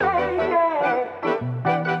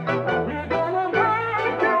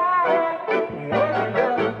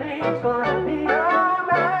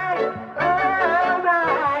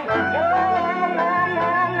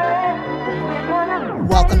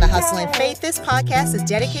Hustle and Faith, this podcast is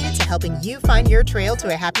dedicated to helping you find your trail to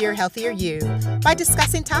a happier, healthier you by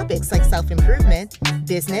discussing topics like self-improvement,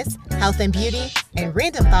 business, health and beauty, and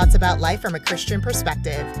random thoughts about life from a Christian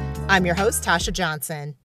perspective. I'm your host, Tasha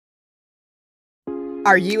Johnson.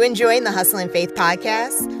 Are you enjoying the Hustle and Faith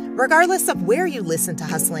podcast? Regardless of where you listen to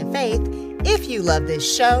Hustle and Faith, if you love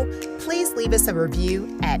this show, please leave us a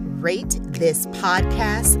review at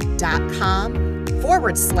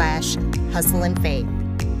ratethispodcast.com/Hustle and Faith.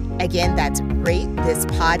 Again, that's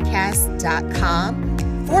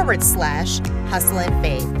ratethispodcast.com/Hustle and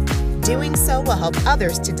Faith. Doing so will help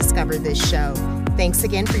others to discover this show. Thanks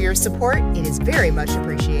again for your support. It is very much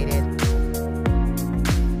appreciated.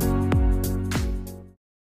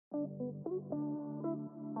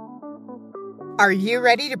 Are you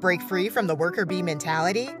ready to break free from the worker bee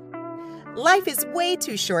mentality? Life is way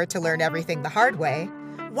too short to learn everything the hard way.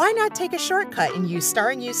 Why not take a shortcut and use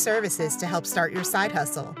Starring You services to help start your side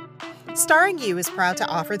hustle? Starring You is proud to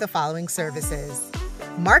offer the following services: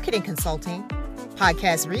 marketing consulting,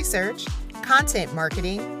 podcast research, content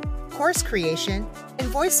marketing, course creation,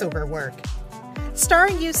 and voiceover work.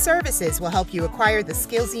 Starring You services will help you acquire the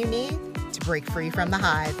skills you need to break free from the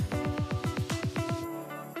hive.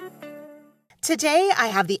 Today, I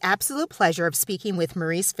have the absolute pleasure of speaking with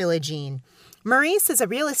Maurice Philogene. Maurice is a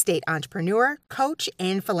real estate entrepreneur, coach,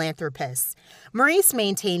 and philanthropist. Maurice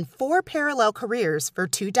maintained 4 parallel careers for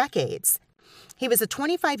 2 decades. He was a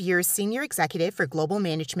 25-year senior executive for global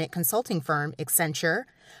management consulting firm Accenture,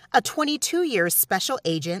 a 22-year special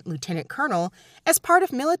agent lieutenant colonel as part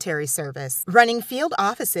of military service, running field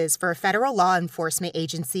offices for a federal law enforcement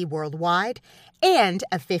agency worldwide, and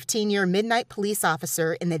a 15-year midnight police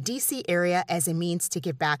officer in the D.C. area as a means to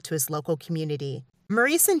give back to his local community.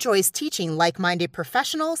 Maurice enjoys teaching like-minded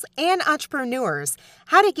professionals and entrepreneurs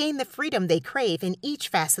how to gain the freedom they crave in each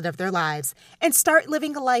facet of their lives and start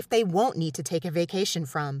living a life they won't need to take a vacation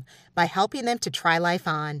from by helping them to try life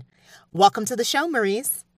on. Welcome to the show,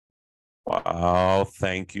 Maurice. Wow,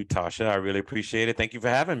 thank you, Tasha. I really appreciate it. Thank you for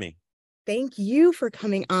having me. Thank you for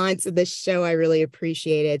coming on to the show. I really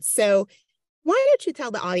appreciate it. So why don't you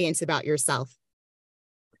tell the audience about yourself?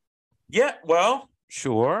 Yeah, well,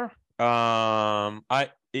 sure. When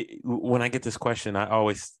I get this question, I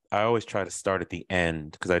always try to start at the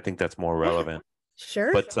end because I think that's more relevant.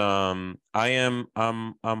 Sure. But I'm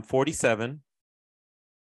 47,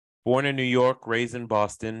 born in New York, raised in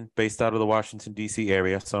Boston, based out of the Washington, D.C.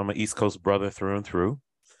 area. So I'm an East Coast brother through and through.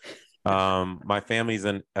 My family's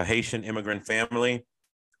a Haitian immigrant family.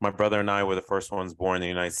 My brother and I were the first ones born in the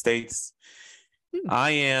United States. I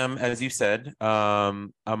am, as you said,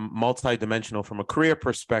 I'm multidimensional from a career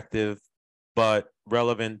perspective, but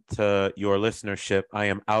relevant to your listenership. I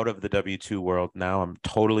am out of the W-2 world now. I'm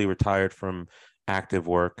totally retired from active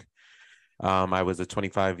work. I was a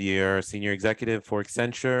 25-year senior executive for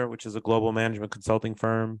Accenture, which is a global management consulting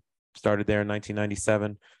firm. Started there in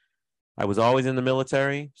 1997. I was always in the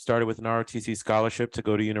military, started with an ROTC scholarship to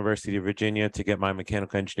go to University of Virginia to get my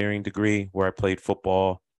mechanical engineering degree, where I played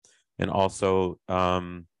football and also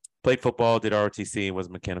played football, did ROTC, was a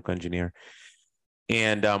mechanical engineer.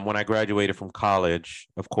 And when I graduated from college,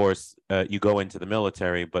 of course, you go into the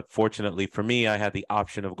military. But fortunately for me, I had the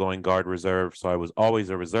option of going Guard Reserve. So I was always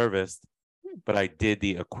a reservist, but I did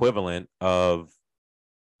the equivalent of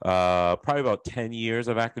probably about 10 years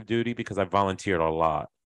of active duty because I volunteered a lot.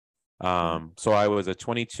 So I was a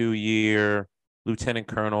 22-year lieutenant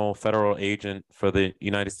colonel, federal agent for the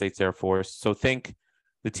United States Air Force. So think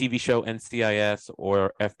the TV show NCIS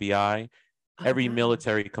or FBI. Every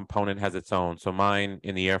military component has its own. So mine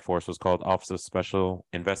in the Air Force was called Office of Special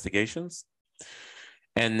Investigations.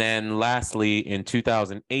 And then lastly, in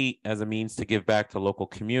 2008, as a means to give back to local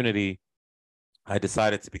community, I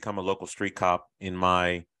decided to become a local street cop in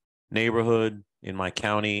my neighborhood, in my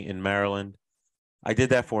county, in Maryland. I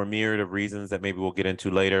did that for a myriad of reasons that maybe we'll get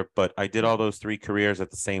into later, but I did all those 3 careers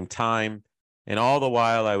at the same time. And all the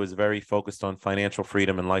while, I was very focused on financial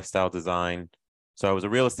freedom and lifestyle design. So I was a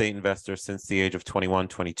real estate investor since the age of 21,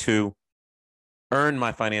 22, earned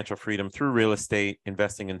my financial freedom through real estate,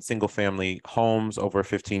 investing in single-family homes over a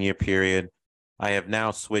 15-year period. I have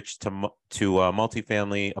now switched to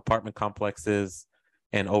multifamily apartment complexes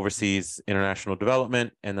and overseas international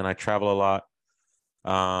development, and then I travel a lot.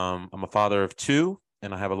 I'm a father of 2,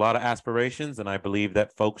 and I have a lot of aspirations, and I believe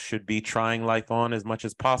that folks should be trying life on as much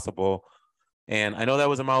as possible. And I know that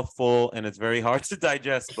was a mouthful, and it's very hard to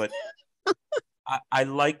digest, but I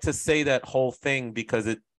like to say that whole thing because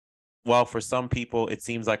while for some people it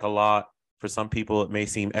seems like a lot, for some people it may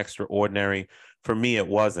seem extraordinary. For me, it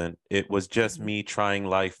wasn't. It was just me trying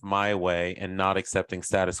life my way and not accepting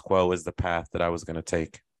status quo as the path that I was going to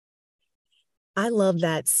take. I love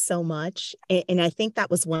that so much. And I think that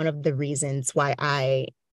was one of the reasons why I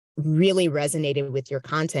really resonated with your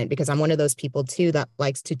content, because I'm one of those people too that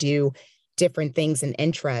likes to do different things and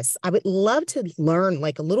interests. I would love to learn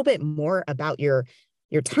like a little bit more about your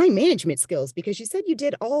time management skills, because you said you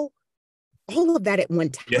did all of that at one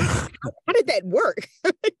time. Yeah. How did that work?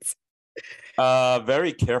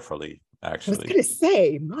 Very carefully, I was actually. gonna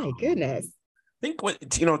say, my I goodness. think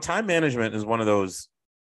time management is one of those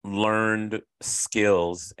learned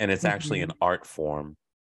skills, and it's actually an Mhm. art form.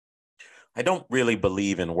 I don't really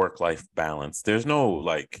believe in work-life balance. There's no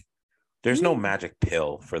Mm, magic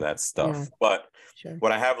pill for that yeah, stuff. But sure.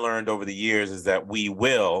 what I have learned over the years is that we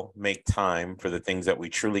will make time for the things that we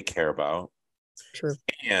truly care about. True.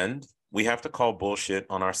 And we have to call bullshit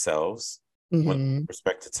on ourselves with Hmm.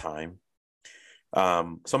 respect to time.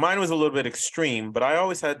 So mine was a little bit extreme, but I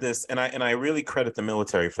always had this, and I really credit the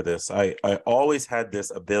military for this. I always had this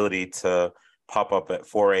ability to pop up at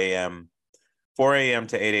 4 a.m. 4 a.m.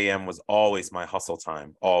 to 8 a.m. was always my hustle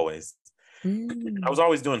time, always. I was Mm,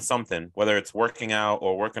 always doing something, whether it's working out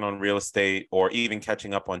or working on real estate or even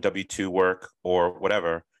catching up on W-2 work or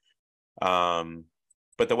whatever. Um,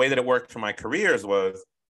 but the way that it worked for my careers was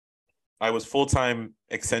I was full-time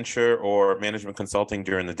Accenture or management consulting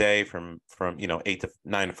during the day from 8 to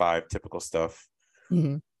 9 to 5, typical stuff.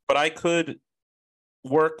 mhm, But I could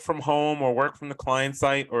work from home or work from the client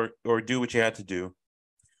site or do what you had to do.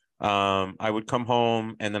 I would come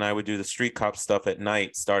home and then I would do the street cop stuff at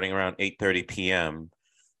night, starting around 8:30 p.m.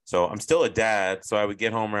 So I'm still a dad, so I would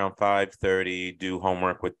get home around 5:30, do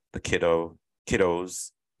homework with the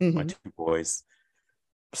kiddos, my mhm. two boys,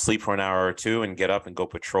 sleep for an hour or two, and get up and go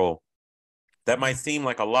patrol. That might Wow. seem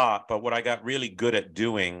like a lot, but what I got really good at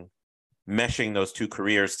doing, meshing those two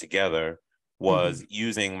careers together, Mhm. was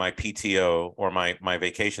using my PTO or my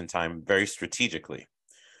vacation time very strategically.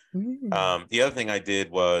 Mm. The other thing I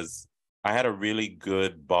did was I had a really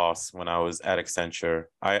good boss when I was at Accenture.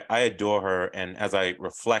 I adore her. And as I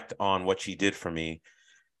reflect on what she did for me,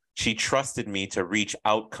 she trusted me to reach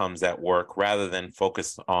outcomes at work rather than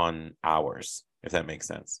focus on hours, if that makes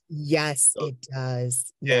sense. Yes, So, it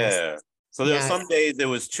does. Yes. yeah. So there were some Yes. days it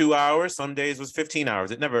was 2 hours, some days it was 15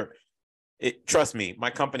 hours. Trust me, my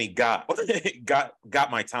company got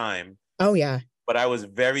my time, Oh, yeah. but I was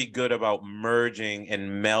very good about merging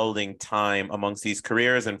and melding time amongst these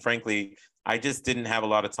careers. And frankly, I just didn't have a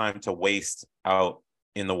lot of time to waste out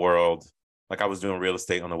in the world. Like I was doing real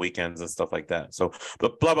estate on the weekends and stuff like that. So,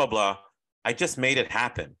 but blah, blah, blah. I just made it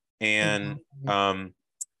happen. And Exactly. um,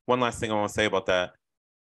 one last thing I want to say about that.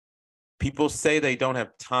 People say they don't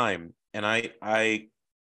have time. And I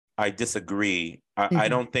disagree. I Mhm.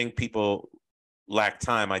 don't think people lack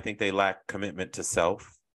time. I think they lack commitment to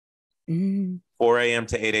self. Mm. 4 a.m.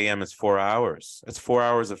 to 8 a.m. is 4 hours. That's 4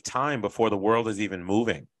 hours of time before the world is even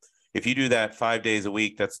moving. If you do that 5 days a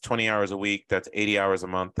week, that's 20 hours a week, that's 80 hours a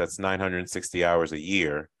month, that's 960 hours a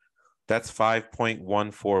year. That's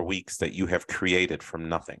 5.14 weeks that you have created from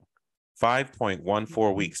nothing.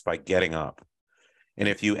 5.14 weeks by getting up. And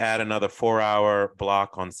if you add another 4 hour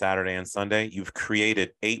block on Saturday and Sunday, you've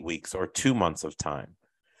created 8 weeks or 2 months of time.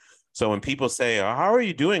 So when people say, "Oh, how are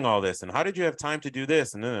you doing all this? And how did you have time to do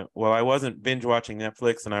this?" And then, well, I wasn't binge watching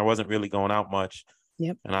Netflix and I wasn't really going out much.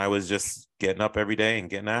 Yep. And I was just getting up every day and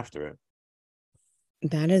getting after it.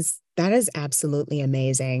 That is absolutely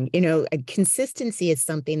amazing. Consistency is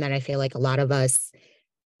something that I feel like a lot of us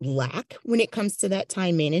lack when it comes to that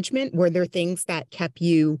time management. Were there things that kept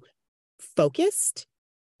you focused,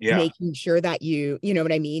 Yeah. making sure that you know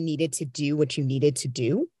what I mean, needed to do what you needed to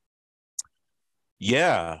do?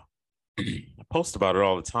 Yeah. I post about it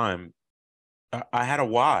all the time. I had a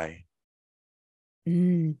why.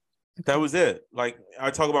 Mm, That okay. was it. Like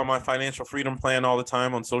I talk about my financial freedom plan all the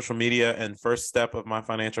time on social media. And first step of my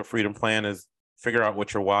financial freedom plan is figure out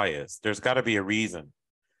what your why is. There's got to be a reason.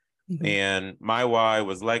 Mhm. And my why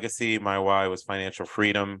was legacy. My why was financial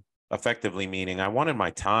freedom, effectively meaning I wanted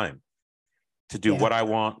my time to do Yeah. what I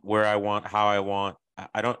want, where I want, how I want.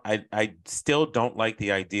 I still don't like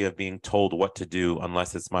the idea of being told what to do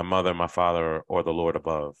unless it's my mother, my father, or the Lord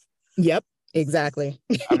above. Yep. Exactly.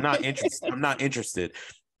 I'm not interested. I'm not interested.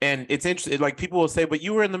 And it's interesting. Like people will say, but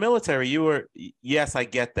you were in the military. You were, yes, I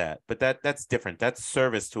get that. But that's different. That's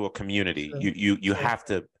service to a community. True. You True. have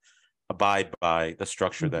to abide by the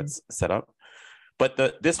structure Mhm. that's set up.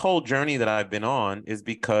 But this whole journey that I've been on is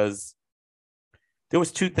because there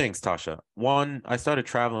was two things, Tasha. One, I started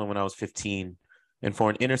traveling when I was 15, and for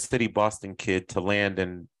an inner city Boston kid to land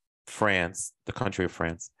in France, the country of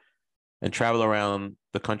France, and travel around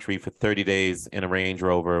the country for 30 days in a Range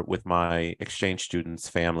Rover with my exchange students'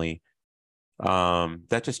 family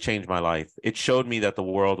That just changed my life. It showed me that the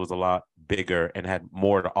world was a lot bigger and had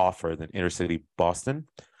more to offer than inner city Boston.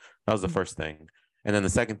 That was the first thing. And then the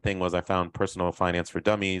second thing was I found Personal Finance for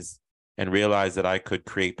Dummies and realized that I could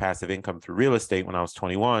create passive income through real estate when I was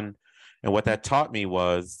 21. And what that taught me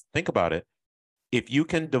was, think about it. If you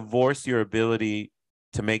can divorce your ability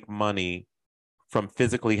to make money from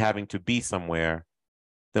physically having to be somewhere,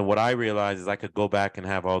 then what I realized is I could go back and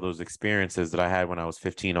have all those experiences that I had when I was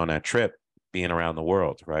 15 on that trip, being around the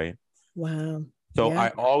world, right? Wow. So Yeah. I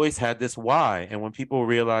always had this why. And when people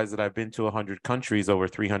realize that I've been to 100 countries over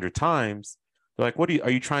 300 times, they're like,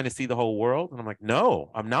 are you trying to see the whole world? And I'm like,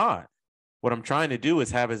 no, I'm not. What I'm trying to do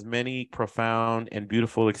is have as many profound and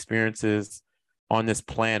beautiful experiences on this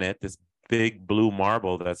planet, this big blue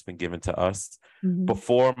marble that's been given to us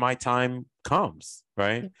before my time comes,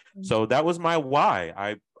 right? So that was my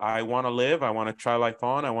why. I want to live. I want to try life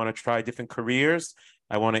on. I want to try different careers.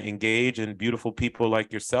 I want to engage in beautiful people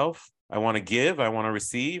like yourself. I want to give. I want to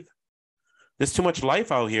receive. There's too much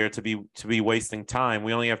life out here to be wasting time.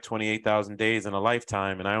 We only have 28,000 days in a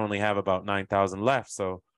lifetime, and I only have about 9,000 left.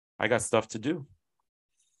 So I got stuff to do.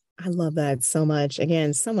 I love that so much.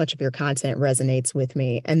 Again, so much of your content resonates with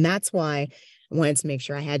me. And that's why I wanted to make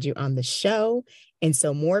sure I had you on the show. And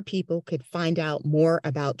so more people could find out more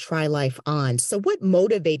about Try Life On. So, what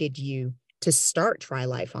motivated you to start Try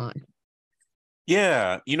Life On?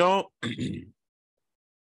 Yeah,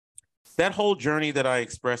 that whole journey that I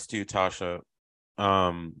expressed to you, Tasha,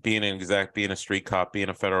 being a street cop, being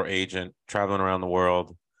a federal agent, traveling around the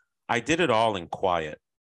world, I did it all in quiet.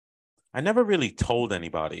 I never really told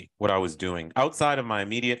anybody what I was doing outside of my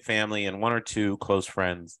immediate family and one or two close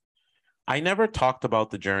friends. I never talked about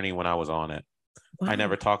the journey when I was on it. Wow. I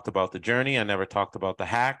never talked about the journey. I never talked about the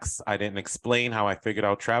hacks. I didn't explain how I figured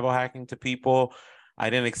out travel hacking to people. I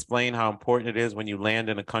didn't explain how important it is when you land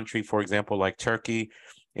in a country, for example, like Turkey,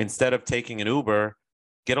 instead of taking an Uber,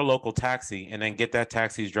 get a local taxi and then get that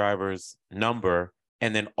taxi's driver's number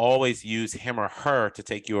and then always use him or her to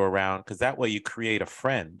take you around, because that way you create a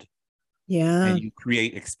friend. Yeah. And you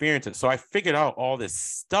create experiences. So I figured out all this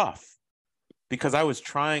stuff because I was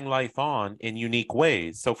trying life on in unique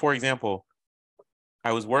ways. So for example,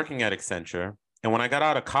 I was working at Accenture, and when I got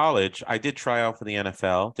out of college, I did try out for the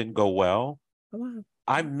NFL, didn't go well. Oh, wow.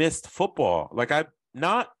 I missed football. Like I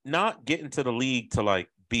not getting to the league to like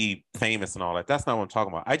be famous and all that. That's not what I'm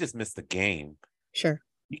talking about. I just missed the game. Sure.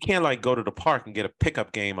 You can't like go to the park and get a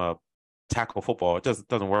pickup game of tackle football. It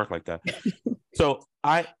doesn't work like that. So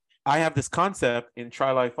I have this concept in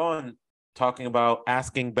Try Life On talking about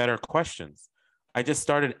asking better questions. I just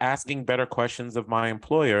started asking better questions of my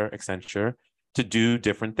employer, Accenture, to do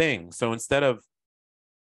different things. So instead of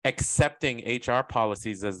accepting HR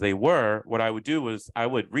policies as they were, what I would do was I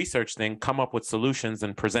would research them, come up with solutions,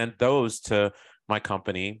 and present those to my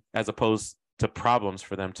company as opposed to problems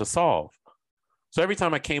for them to solve. So every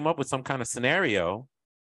time I came up with some kind of scenario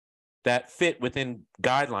that fit within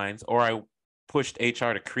guidelines, or I pushed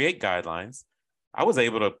HR to create guidelines, I was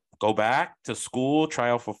able to go back to school, try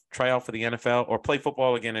out for the NFL, or play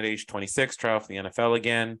football again at age 26, try out for the NFL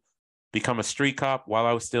again, become a street cop while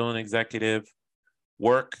I was still an executive,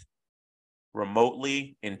 work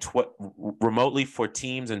remotely remotely for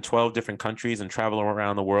teams in 12 different countries and travel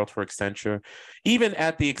around the world for Accenture, even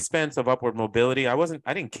at the expense of upward mobility. I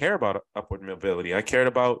didn't care about upward mobility. I cared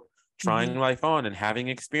about trying life on and having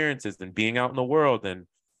experiences and being out in the world and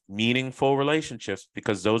meaningful relationships,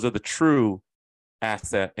 because those are the true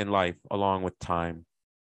asset in life along with time.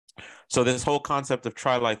 So this whole concept of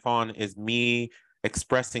Try Life On is me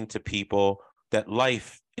expressing to people that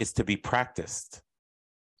life is to be practiced.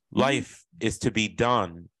 Life is to be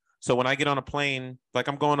done. So when I get on a plane, like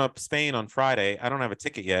I'm going up Spain on Friday, I don't have a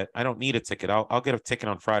ticket yet. I don't need a ticket. I'll get a ticket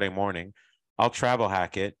on Friday morning. I'll travel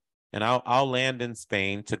hack it, and I'll land in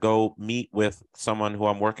Spain to go meet with someone who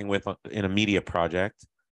I'm working with in a media project.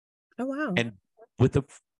 Oh, wow. And with the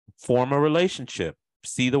form a relationship,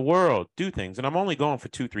 see the world, do things. And I'm only going for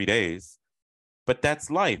 2-3 days, but that's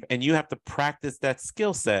life. And you have to practice that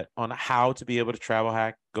skill set on how to be able to travel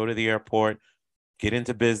hack, go to the airport, get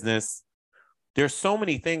into business. There's so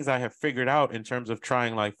many things I have figured out in terms of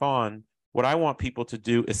trying life on. What I want people to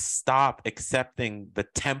do is stop accepting the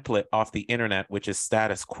template off the internet, which is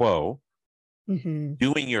status quo,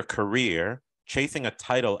 doing your career, chasing a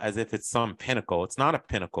title as if it's some pinnacle. It's not a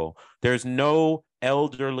pinnacle. There's no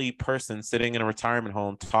elderly person sitting in a retirement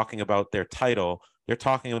home talking about their title. They're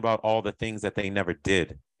talking about all the things that they never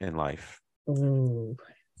did in life. Ooh.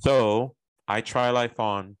 So I try life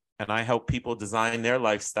on, and I help people design their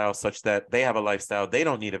lifestyle such that they have a lifestyle they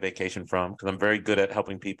don't need a vacation from, because I'm very good at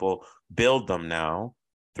helping people build them now.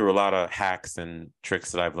 through a lot of hacks and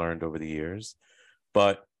tricks that I've learned over the years.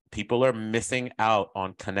 But people are missing out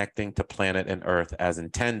on connecting to planet and earth as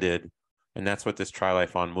intended. And that's what this Try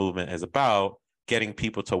Life On movement is about, getting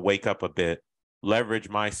people to wake up a bit, leverage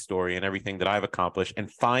my story and everything that I've accomplished, and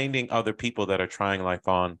finding other people that are trying life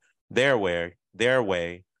on their way,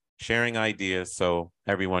 sharing ideas so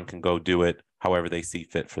everyone can go do it however they see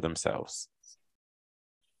fit for themselves.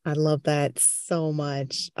 I love that so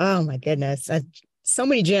much. Oh my goodness. So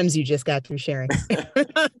many gems you just got through sharing.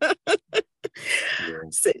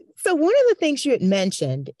 So one of the things you had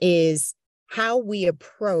mentioned is how we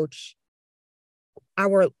approach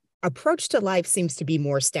our approach to life seems to be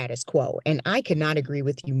more status quo. And I could not agree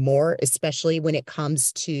with you more, especially when it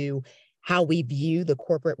comes to how we view the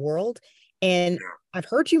corporate world. And I've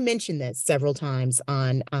heard you mention this several times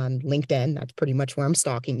on LinkedIn. That's pretty much where I'm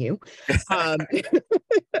stalking you.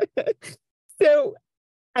 So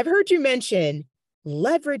I've heard you mention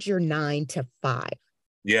leverage your 9 to 5.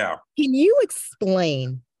 Yeah. Can you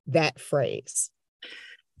explain that phrase?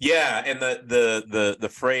 Yeah, and the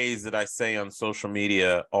phrase that I say on social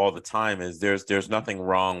media all the time is there's nothing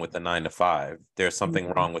wrong with the 9 to 5. There's something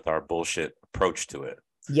wrong with our bullshit approach to it.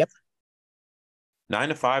 Yep. 9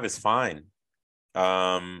 to 5 is fine.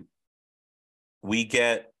 We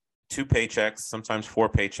get 2 paychecks, sometimes 4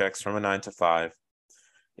 paychecks from a 9 to 5.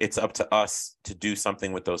 It's up to us to do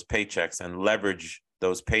something with those paychecks and leverage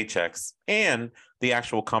those paychecks and the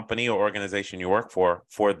actual company or organization you work for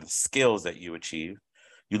the skills that you achieve.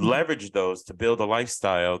 You leverage those to build a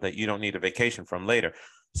lifestyle that you don't need a vacation from later.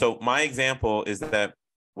 So my example is that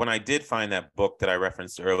when I did find that book that I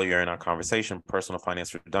referenced earlier in our conversation, Personal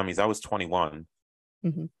Finance for Dummies, I was 21.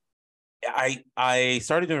 Mm-hmm. I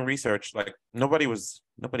started doing research. Like nobody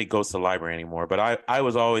goes to the library anymore, but I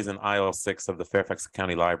was always in aisle 6 of the Fairfax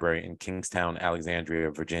County Library in Kingstown, Alexandria,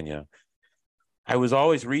 Virginia. I was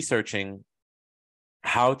always researching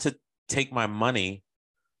how to take my money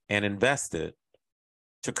and invest it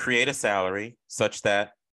to create a salary such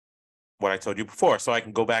that what I told you before, so I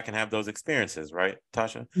can go back and have those experiences, right,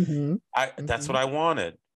 Tasha? Mm-hmm. That's what I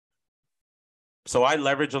wanted. So I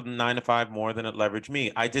leveraged the 9 to 5 more than it leveraged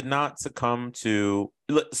me. I did not succumb to.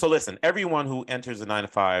 So listen, everyone who enters the 9 to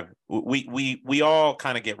 5, we all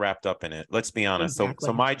kind of get wrapped up in it. Let's be honest. Exactly.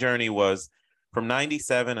 So my journey was from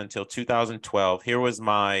 97 until 2012. Here was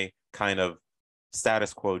my kind of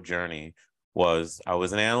status quo journey. I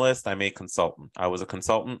was an analyst, I made consultant. I was a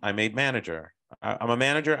consultant, I made manager. I'm a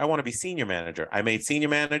manager, I want to be senior manager. I made senior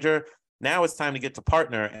manager. Now it's time to get to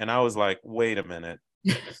partner. And I was like, wait a minute.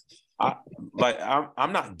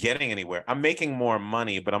 I'm not getting anywhere. I'm making more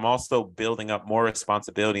money, but I'm also building up more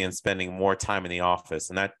responsibility and spending more time in the office.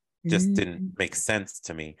 And that just didn't make sense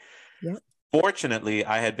to me. Yep. Fortunately,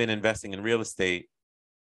 I had been investing in real estate.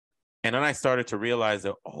 And then I started to realize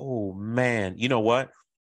that, oh man, you know what?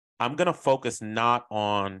 I'm going to focus not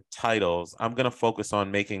on titles. I'm going to focus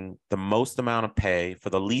on making the most amount of pay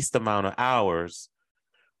for the least amount of hours.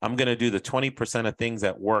 I'm going to do the 20% of things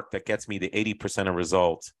at work that gets me the 80% of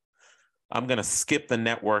results. I'm going to skip the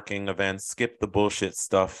networking events, skip the bullshit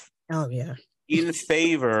stuff. Oh, yeah. In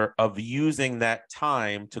favor of using that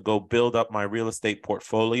time to go build up my real estate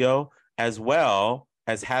portfolio, as well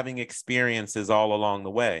as having experiences all along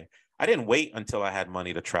the way. I didn't wait until I had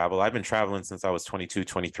money to travel. I've been traveling since I was 22,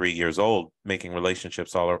 23 years old, making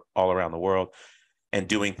relationships all around the world and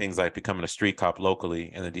doing things like becoming a street cop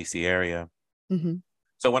locally in the DC area. Mm-hmm.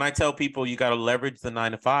 So when I tell people you got to leverage the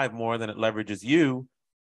 9 to 5 more than it leverages you,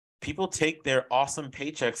 people take their awesome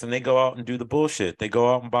paychecks and they go out and do the bullshit. They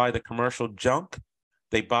go out and buy the commercial junk.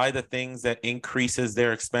 They buy the things that increases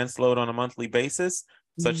their expense load on a monthly basis,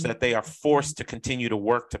 such that they are forced to continue to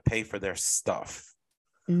work to pay for their stuff.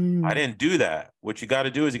 I didn't do that. What you got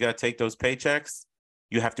to do is you got to take those paychecks.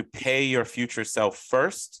 You have to pay your future self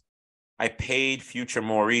first. I paid future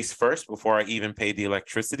Maurice first before I even paid the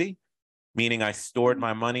electricity, meaning I stored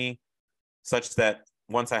my money such that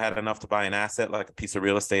once I had enough to buy an asset, like a piece of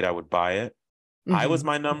real estate, I would buy it. Mm-hmm. I was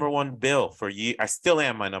my number one bill for years. I still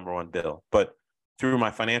am my number one bill, but through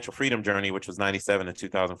my financial freedom journey, which was 97 to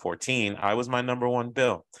 2014, I was my number one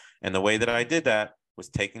bill. And the way that I did that was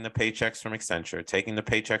taking the paychecks from Accenture, taking the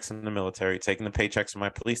paychecks from the military, taking the paychecks from my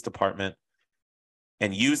police department,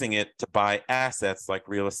 and using it to buy assets like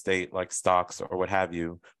real estate, like stocks or what have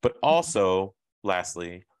you. But also,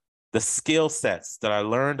 lastly, the skill sets that I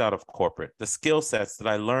learned out of corporate, the skill sets that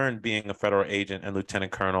I learned being a federal agent and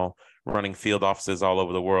lieutenant colonel running field offices all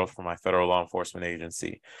over the world for my federal law enforcement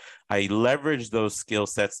agency. I leveraged those skill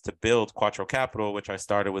sets to build Quattro Capital, which I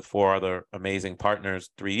started with 4 other amazing partners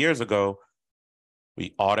 3 years ago.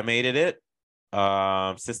 We automated it,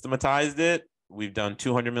 systematized it. we've done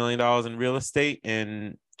 $200 million in real estate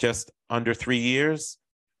in just under 3 years.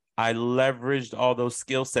 I leveraged all those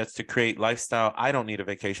skill sets to create lifestyle I don't need a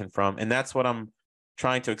vacation from. And that's what I'm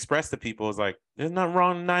trying to express to people is like, there's nothing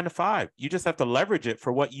wrong with 9 to 5. You just have to leverage it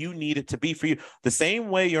for what you need it to be for you. The same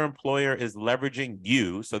way your employer is leveraging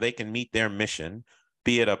you so they can meet their mission,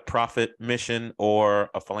 be it a profit mission or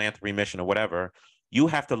a philanthropy mission or whatever, you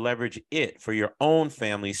have to leverage it for your own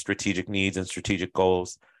family's strategic needs and strategic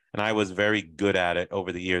goals. And I was very good at it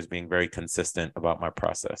over the years, being very consistent about my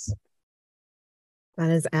process. That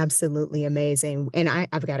is absolutely amazing. And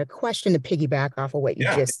I've got a question to piggyback off of what you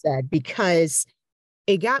just said, because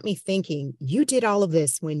it got me thinking, you did all of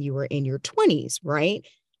this when you were in your 20s, right?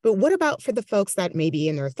 But what about for the folks that may be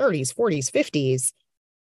in their 30s, 40s, 50s?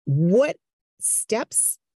 What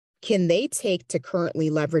steps can they take to currently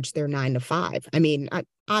leverage their 9 to 5? I mean,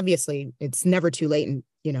 obviously it's never too late and,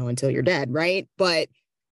 until you're dead, right? But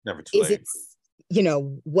never too late.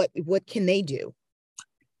 What can they do?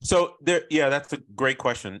 So that's a great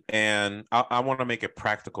question. And I want to make it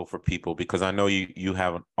practical for people because I know you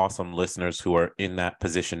have awesome listeners who are in that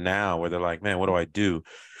position now where they're like, man, what do I do?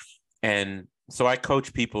 And so I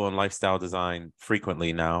coach people in lifestyle design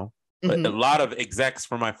frequently now. Mm-hmm. A lot of execs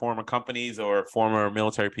from my former companies or former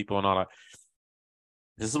military people and all that.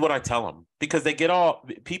 This is what I tell them because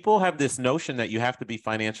people have this notion that you have to be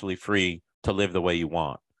financially free to live the way you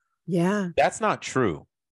want. Yeah. That's not true.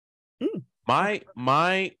 Mm.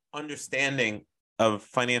 My understanding of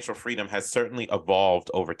financial freedom has certainly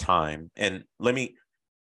evolved over time. And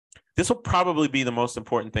this will probably be the most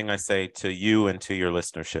important thing I say to you and to your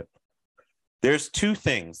listenership. There's two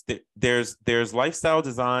things. There's lifestyle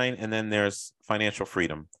design and then there's financial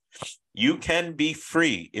freedom. You can be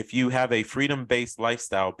free if you have a freedom-based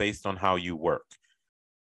lifestyle based on how you work.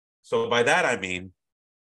 So by that, I mean,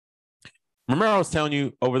 remember I was telling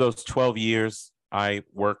you over those 12 years, I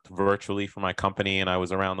worked virtually for my company and I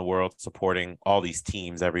was around the world supporting all these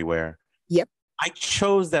teams everywhere. Yep. I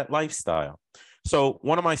chose that lifestyle. So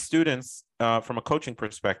one of my students, from a coaching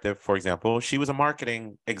perspective, for example, she was a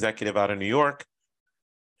marketing executive out of New York.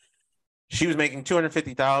 She was making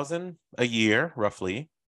 $250,000 a year, roughly,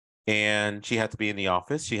 and she had to be in the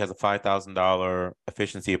office. She has a $5,000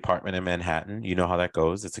 efficiency apartment in Manhattan. You know how that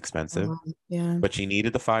goes. It's expensive. Yeah. But she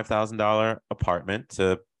needed the $5,000 apartment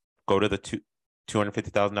to go to the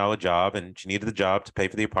 $250,000 job, and she needed the job to pay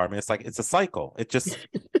for the apartment. It's a cycle. It just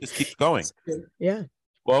keeps going. Yeah.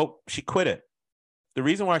 Well, she quit it. The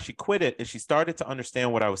reason why she quit it is she started to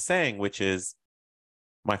understand what I was saying, which is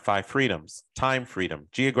my 5 freedoms: time freedom,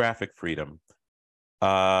 geographic freedom,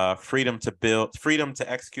 freedom to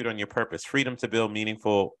execute on your purpose, freedom to build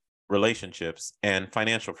meaningful relationships, and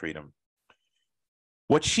financial freedom.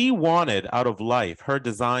 What she wanted out of life, her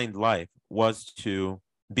designed life, was to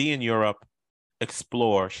be in Europe,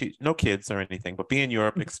 explore. No kids or anything, but be in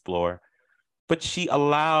Europe, explore. But she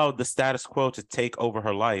allowed the status quo to take over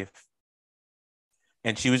her life.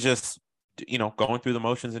 And she was just, going through the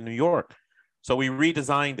motions in New York. So we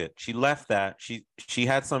redesigned it. She left that. She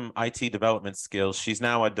had some IT development skills. She's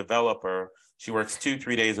now a developer. She works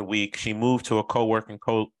 2-3 days a week. She moved to a co-working,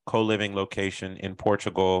 co-living location in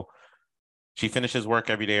Portugal. She finishes work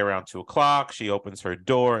every day around 2:00. She opens her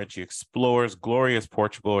door and she explores glorious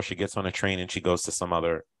Portugal, or she gets on a train and she goes to some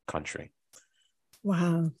other country.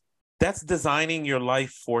 Wow. That's designing your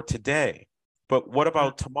life for today. But what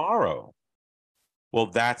about tomorrow? Well,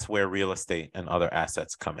 that's where real estate and other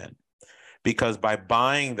assets come in. Because by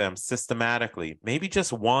buying them systematically, maybe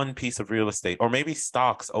just one piece of real estate or maybe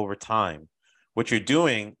stocks over time, what you're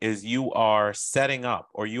doing is you are setting up,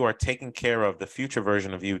 or you are taking care of the future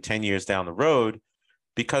version of you 10 years down the road,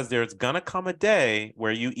 because there's going to come a day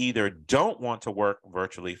where you either don't want to work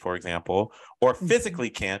virtually, for example, or physically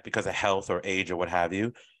can't because of health or age or what have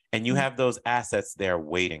you. And you have those assets there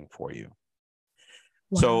waiting for you.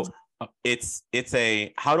 Wow. So it's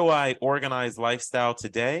a, how do I organize lifestyle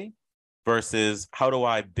today versus how do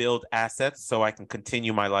I build assets so I can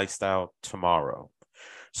continue my lifestyle tomorrow?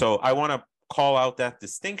 So I want to call out that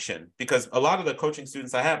distinction because a lot of the coaching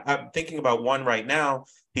students I have, I'm thinking about one right now.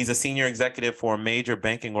 He's a senior executive for a major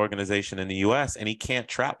banking organization in the US, and he can't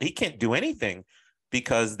travel. He can't do anything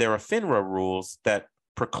because there are FINRA rules that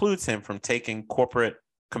precludes him from taking corporate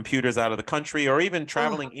computers out of the country or even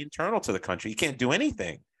traveling internal to the country. He can't do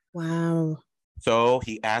anything. Wow. So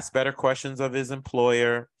he asked better questions of his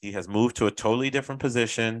employer. He has moved to a totally different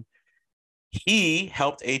position. He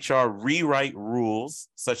helped HR rewrite rules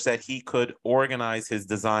such that he could organize his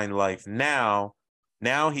design life now.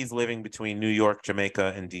 Now he's living between New York,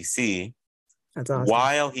 Jamaica, and DC. That's awesome.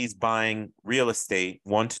 While he's buying real estate,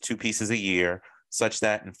 1 to 2 pieces a year, such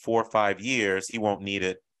that in 4 or 5 years, he won't need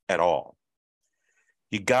it at all.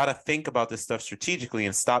 You got to think about this stuff strategically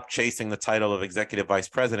and stop chasing the title of executive vice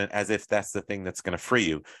president as if that's the thing that's going to free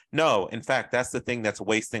you. No, in fact, that's the thing that's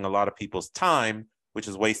wasting a lot of people's time, which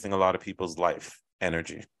is wasting a lot of people's life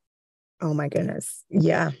energy. Oh my goodness.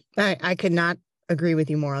 Yeah. I could not agree with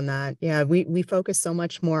you more on that. Yeah. We focus so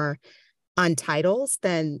much more on titles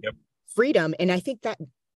than freedom. And I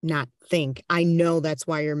think I know that's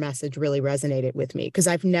why your message really resonated with me, because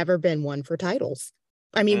I've never been one for titles.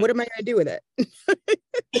 I mean, what am I going to do with it?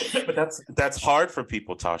 But that's hard for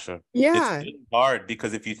people, Tasha. Yeah. It's hard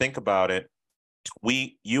because if you think about it,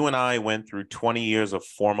 you and I went through 20 years of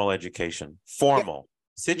formal education. Formal.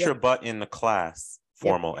 Sit your butt in the class.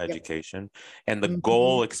 Formal education. And the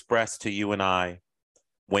goal expressed to you and I,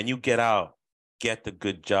 when you get out, get the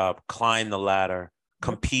good job, climb the ladder,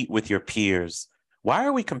 compete with your peers. Why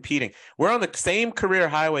are we competing? We're on the same career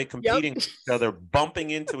highway competing with each other, bumping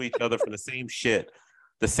into each other for the same shit.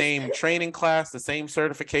 The same training class, the same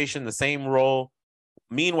certification, the same role.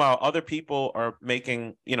 Meanwhile, other people are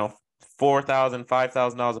making, $4,000,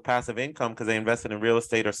 $5,000 of passive income because they invested in real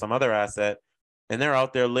estate or some other asset, and they're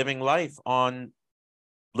out there living life on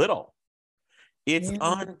little. It's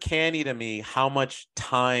uncanny to me how much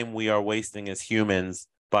time we are wasting as humans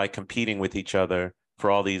by competing with each other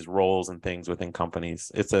for all these roles and things within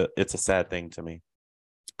companies. It's a sad thing to me.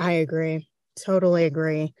 I agree. Totally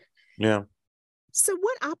agree. Yeah. So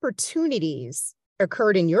what opportunities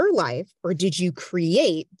occurred in your life or did you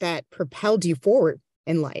create that propelled you forward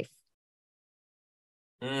in life?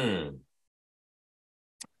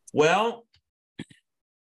 Well,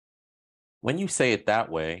 when you say it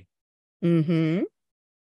that way,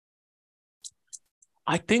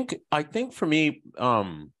 I think for me,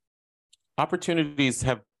 opportunities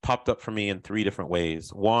have popped up for me in 3 different ways.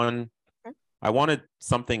 One, I wanted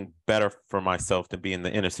something better for myself than being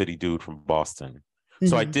the inner city dude from Boston.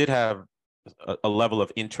 So I did have a level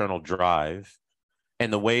of internal drive,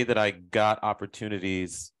 and the way that I got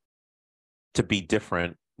opportunities to be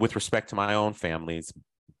different with respect to my own family's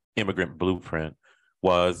immigrant blueprint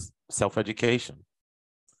was self-education.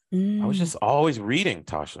 I was just always reading,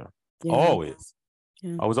 Tasha. Always.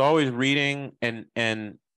 I was always reading,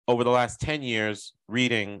 and over the last 10 years,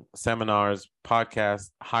 reading seminars, podcasts,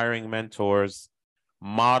 hiring mentors,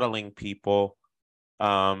 modeling people,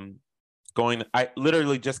 I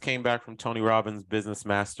literally just came back from Tony Robbins' Business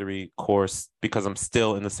Mastery course because I'm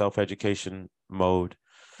still in the self-education mode.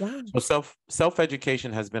 Wow. So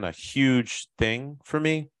self-education has been a huge thing for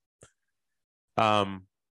me.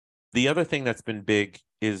 The other thing that's been big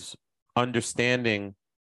is understanding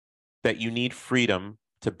that you need freedom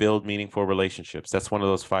to build meaningful relationships. That's one of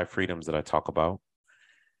those 5 freedoms that I talk about.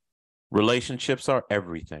 Relationships are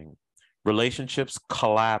everything. Relationships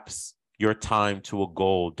collapse your time to a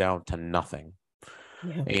goal down to nothing.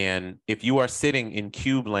 Yeah. And if you are sitting in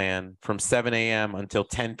cube land from 7 a.m. until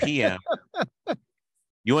 10 p.m.,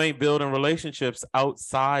 you ain't building relationships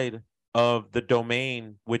outside of the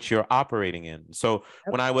domain which you're operating in. So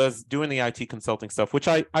when I was doing the IT consulting stuff, which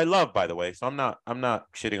I love, by the way, so I'm not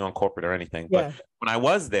shitting on corporate or anything, but when I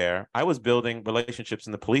was there, I was building relationships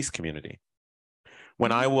in the police community.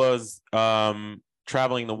 When I was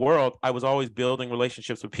traveling the world, I was always building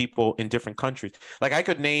relationships with people in different countries. Like I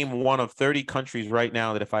could name one of 30 countries right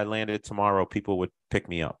now that if I landed tomorrow, people would pick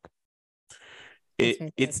me up.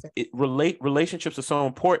 Relationships are so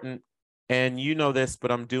important. And you know this, but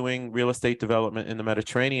I'm doing real estate development in the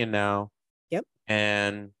Mediterranean now. Yep.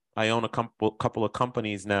 And I own a couple of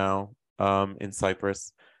companies now in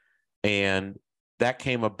Cyprus. And that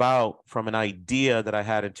came about from an idea that I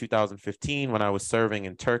had in 2015 when I was serving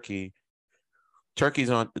in Turkey.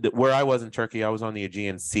 Where I was in Turkey, I was on the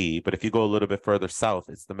Aegean Sea. But if you go a little bit further south,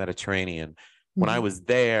 it's the Mediterranean. When I was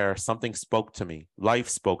there, something spoke to me. Life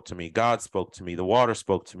spoke to me. God spoke to me. The water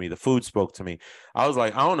spoke to me. The food spoke to me. I was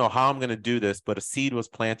like, I don't know how I'm going to do this, but a seed was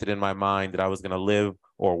planted in my mind that I was going to live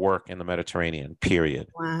or work in the Mediterranean, period.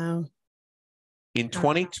 Wow. In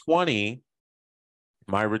 2020,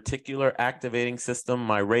 my reticular activating system,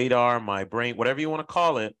 my radar, my brain, whatever you want to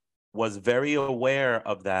call it, was very aware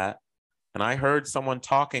of that. And I heard someone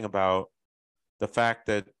talking about the fact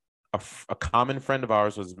that a common friend of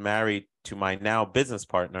ours was married to my now business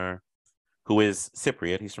partner, who is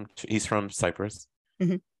Cypriot. He's from Cyprus.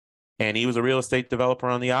 And he was a real estate developer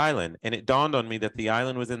on the island. And it dawned on me that the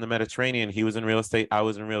island was in the Mediterranean. He was in real estate. I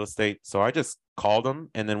was in real estate. So I just called him.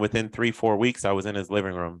 And then within 3-4 weeks, I was in his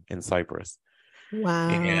living room in Cyprus. Wow.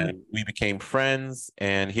 And we became friends.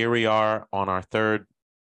 And here we are on our 3rd,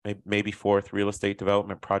 maybe 4th real estate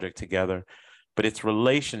development project together. But it's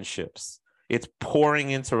relationships. It's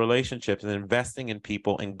pouring into relationships and investing in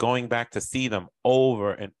people and going back to see them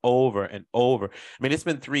over and over and over. I mean, it's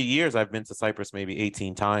been 3 years. I've been to Cyprus maybe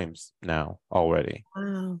 18 times now already.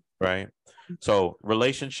 Wow. Right. So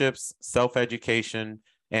relationships, self-education,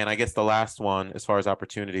 and I guess the last one, as far as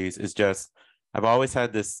opportunities, is just I've always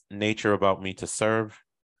had this nature about me to serve.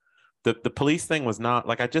 The police thing was not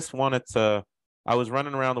like I just wanted to. I was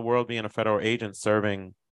running around the world being a federal agent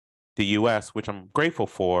serving the U.S., which I'm grateful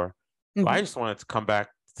for. But I just wanted to come back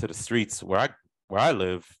to the streets where I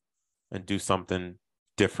live and do something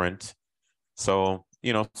different. So,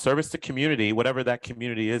 service to community, whatever that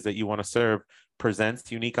community is that you want to serve,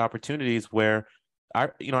 presents unique opportunities where I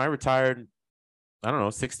retired, I don't know,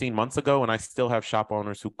 16 months ago, and I still have shop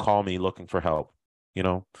owners who call me looking for help,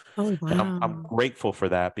 Oh, wow. And I'm grateful for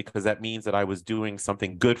that, because that means that I was doing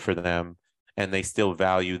something good for them, and they still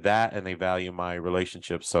value that, and they value my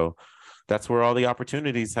relationship. So that's where all the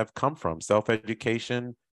opportunities have come from: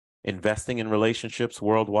 self-education, investing in relationships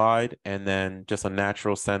worldwide, and then just a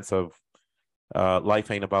natural sense of life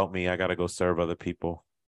ain't about me. I got to go serve other people.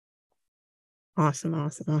 Awesome. I'm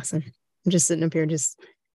just sitting up here, just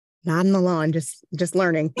nodding along, just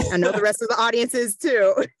learning. I know the rest of the audience is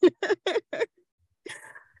too.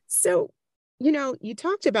 So, you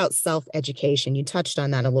talked about self-education. You touched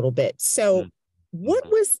on that a little bit. So what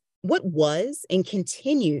was and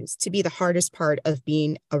continues to be the hardest part of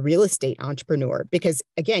being a real estate entrepreneur? Because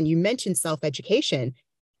again, you mentioned self-education.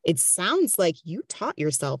 It sounds like you taught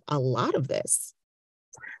yourself a lot of this.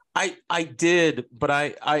 I did, but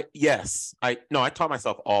I taught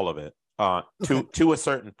myself all of it to a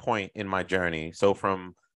certain point in my journey. So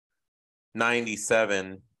from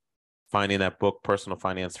 97, finding that book, Personal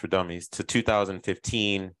Finance for Dummies, to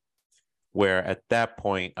 2015, where at that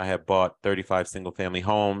point I had bought 35 single family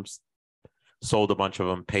homes, sold a bunch of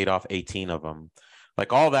them, paid off 18 of them.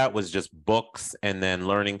 Like all that was just books and then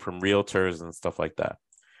learning from realtors and stuff like that.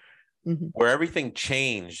 Where everything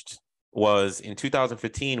changed was in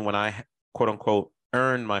 2015, when I, quote unquote,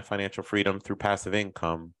 earned my financial freedom through passive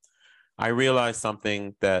income. I realized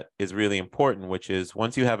something that is really important, which is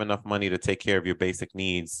once you have enough money to take care of your basic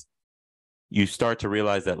needs, you start to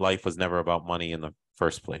realize that life was never about money in the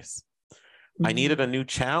first place. I needed a new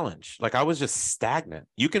challenge. Like I was just stagnant.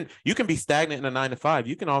 You can be stagnant in a 9-to-5.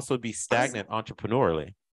 You can also be stagnant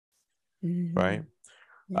entrepreneurially, right?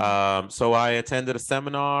 So I attended a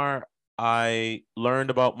seminar. I learned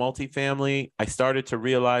about multifamily. I started to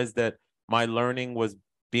realize that my learning was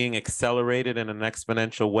being accelerated in an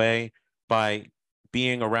exponential way by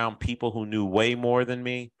being around people who knew way more than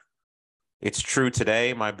me. It's true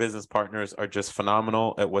today. My business partners are just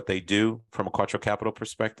phenomenal at what they do from a Quattro Capital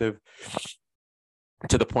perspective,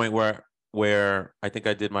 to the point where I think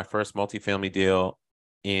I did my first multifamily deal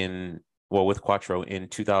with Quattro in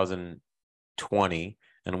 2020,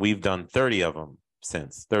 and we've done 30 of them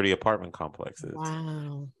since, 30 apartment complexes.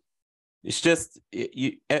 Wow. It's just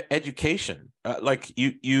education.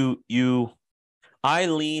 I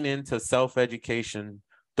lean into self-education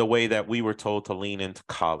the way that we were told to lean into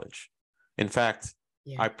college. In fact,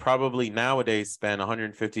 I probably nowadays spend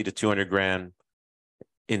 150 to 200 grand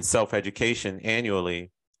in self-education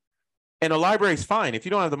annually. And a library is fine. If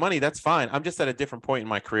you don't have the money, that's fine. I'm just at a different point in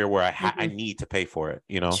my career where I need to pay for it,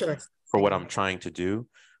 for what I'm trying to do.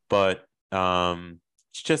 But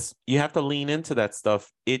it's just, you have to lean into that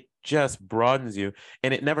stuff. It just broadens you,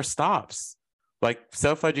 and it never stops. Like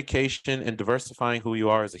self-education and diversifying who you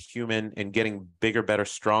are as a human and getting bigger, better,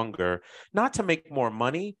 stronger, not to make more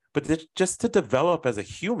money, but just to develop as a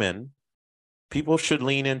human. People should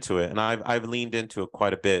lean into it. And I've leaned into it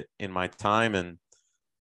quite a bit in my time, and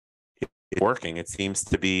it's working. It seems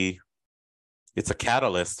to be, it's a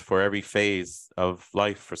catalyst for every phase of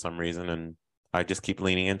life for some reason. And I just keep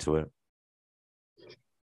leaning into it.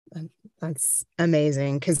 That's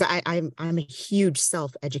amazing, because I'm a huge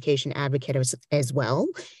self-education advocate as well.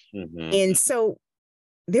 And so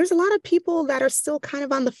there's a lot of people that are still kind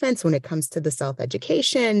of on the fence when it comes to the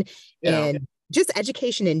self-education and just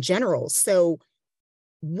education in general. So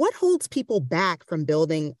what holds people back from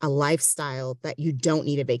building a lifestyle that you don't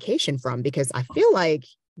need a vacation from? Because I feel like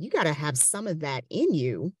you got to have some of that in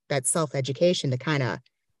you, that self-education, to kind of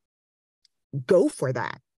go for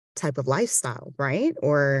that type of lifestyle, right?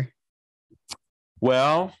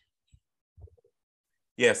 Well,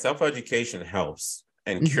 yeah, self-education helps,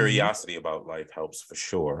 and curiosity about life helps for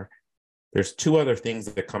sure. There's two other things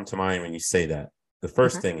that come to mind when you say that. The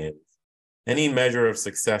first thing is, any measure of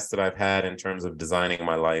success that I've had in terms of designing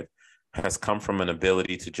my life has come from an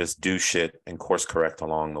ability to just do shit and course correct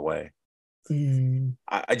along the way.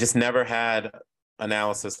 I just never had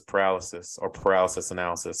analysis paralysis, or paralysis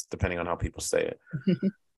analysis, depending on how people say it.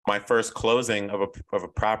 My first closing of a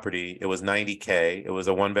property, it was $90K. It was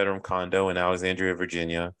a 1-bedroom condo in Alexandria,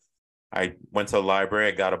 Virginia. I went to the library,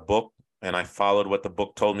 I got a book, and I followed what the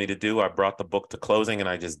book told me to do. I brought the book to closing, and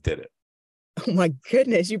I just did it. Oh my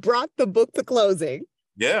goodness, you brought the book to closing.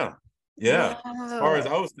 Yeah. Yeah. Wow. As far as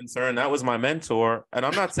I was concerned, that was my mentor. And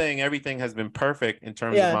I'm not saying everything has been perfect in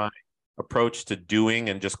terms of my approach to doing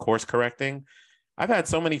and just course correcting. I've had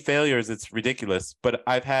so many failures, it's ridiculous, but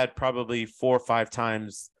I've had probably 4 or 5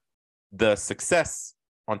 times the success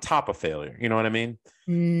on top of failure. You know what I mean?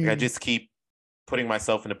 Like I just keep putting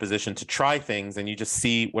myself in a position to try things, and you just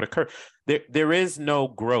see what occurs. There is no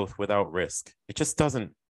growth without risk. It just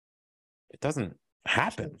doesn't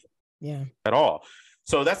happen at all.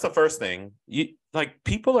 So that's the first thing.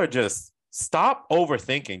 People are just, stop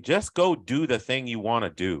overthinking. Just go do the thing you want to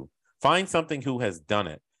do. Find something who has done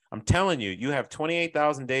it. I'm telling you, you have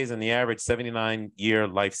 28,000 days in the average 79-year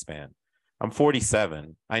lifespan. I'm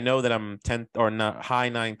 47. I know that I'm 10 or not high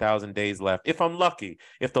 9,000 days left. If I'm lucky,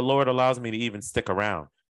 if the Lord allows me to even stick around,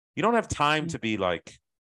 you don't have time to be like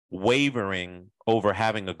wavering over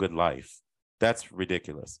having a good life. That's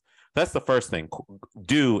ridiculous. That's the first thing.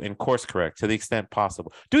 Do and course correct to the extent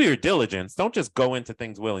possible. Do your diligence. Don't just go into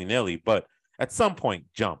things willy-nilly, but at some point,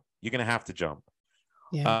 jump. You're going to have to jump.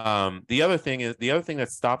 Yeah. The other thing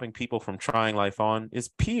that's stopping people from trying life on is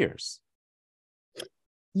peers.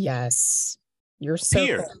 Yes. Your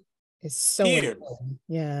circle is so important.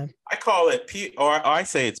 Yeah. I call it or I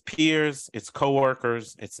say it's peers, it's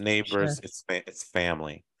coworkers, it's neighbors, it's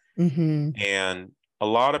family. And a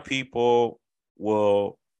lot of people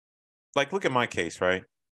will, like, look at my case, right?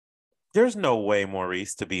 There's no way,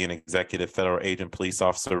 Maurice, to be an executive federal agent, police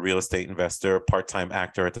officer, real estate investor, part-time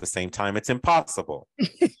actor at the same time. It's impossible.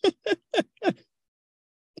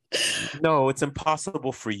 No, it's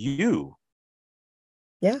impossible for you.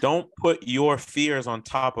 Yeah. Don't put your fears on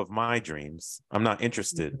top of my dreams. I'm not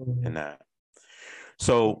interested in that.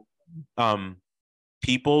 So,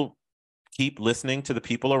 people keep listening to the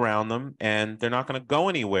people around them, and they're not going to go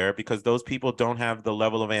anywhere because those people don't have the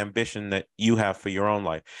level of ambition that you have for your own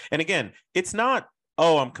life. And again, it's not,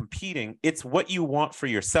 oh, I'm competing. It's what you want for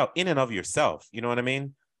yourself, in and of yourself. You know what I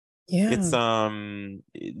mean? Yeah. It's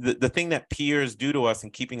the thing that peers do to us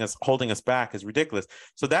and holding us back is ridiculous.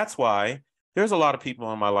 So that's why there's a lot of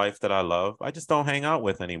people in my life that I love. I just don't hang out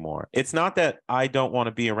with anymore. It's not that I don't want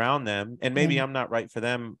to be around them, and maybe I'm not right for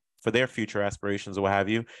them, for their future aspirations or what have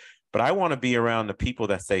you. But I want to be around the people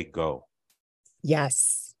that say go.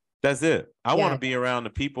 Yes. That's it. I want to be around the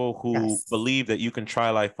people who believe that you can try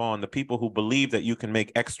life on, the people who believe that you can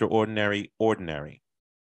make extraordinary ordinary.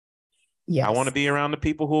 Yes. I want to be around the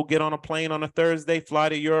people who will get on a plane on a Thursday, fly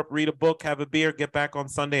to Europe, read a book, have a beer, get back on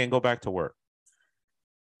Sunday, and go back to work.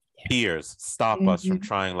 Peers stop us from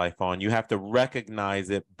trying life on. You have to recognize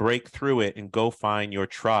it, break through it, and go find your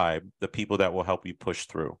tribe, the people that will help you push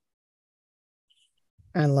through.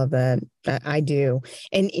 I love that. I do.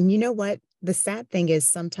 And you know what? The sad thing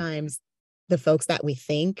is sometimes the folks that we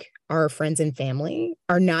think are friends and family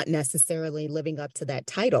are not necessarily living up to that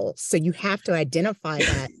title. So you have to identify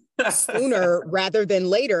that sooner rather than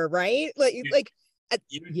later, right? You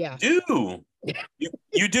do.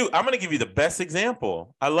 You do. I'm going to give you the best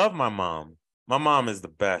example. I love my mom. My mom is the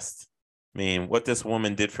best. I mean, what this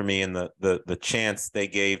woman did for me and the chance they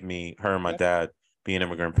gave me, her and my dad being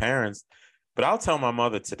immigrant parents. But I'll tell my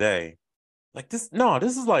mother today, this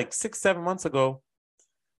is like 6-7 months ago.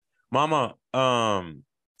 Mama,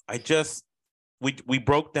 we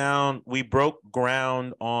broke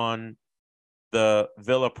ground on the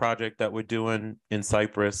villa project that we're doing in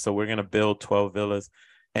Cyprus. So we're going to build 12 villas.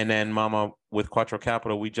 And then Mama, with Quattro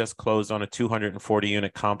Capital, we just closed on a 240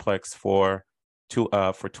 unit complex for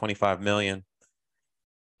 $25 million.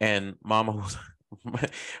 And my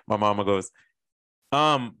mama goes,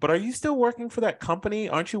 but are you still working for that company?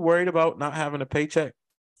 Aren't you worried about not having a paycheck?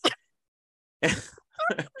 Oh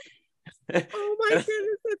my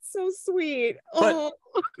goodness, that's so sweet.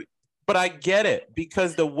 But I get it,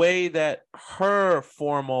 because the way that her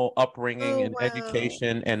formal upbringing and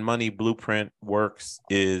education and money blueprint works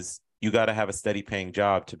is you got to have a steady paying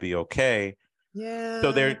job to be okay. Yeah.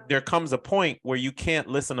 So there comes a point where you can't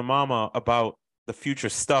listen to Mama about the future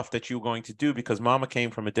stuff that you're going to do, because Mama came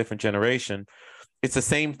from a different generation. It's the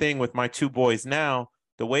same thing with my 2 boys now.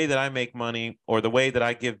 The way that I make money or the way that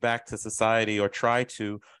I give back to society or try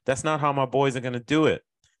to, that's not how my boys are going to do it.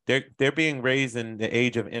 They're being raised in the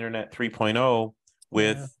age of Internet 3.0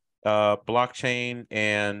 with blockchain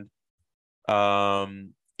and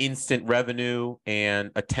instant revenue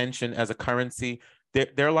and attention as a currency.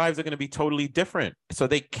 their lives are going to be totally different. So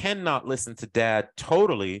they cannot listen to dad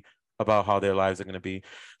totally about how their lives are going to be.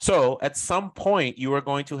 So at some point, you are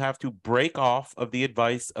going to have to break off of the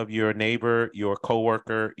advice of your neighbor, your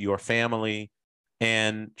coworker, your family,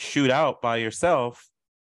 and shoot out by yourself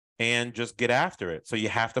and just get after it. So you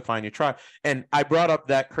have to find your tribe. And I brought up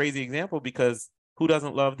that crazy example because who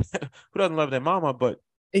doesn't love their mama? But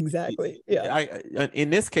Exactly. Yeah. In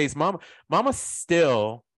this case, mama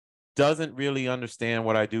still doesn't really understand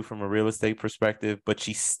what I do from a real estate perspective, but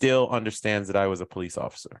she still understands that I was a police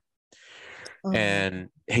officer. And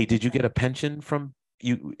hey, did you get a pension from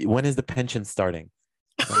you? When is the pension starting?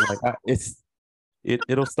 I'm like,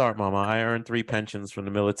 it'll start, mama. I earned 3 pensions from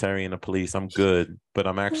the military and the police. I'm good, but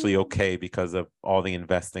I'm actually okay because of all the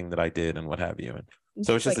investing that I did and what have you. And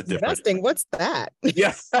so it's just a different investing. What's that?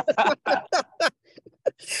 Yes.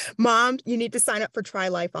 Mom, you need to sign up for Try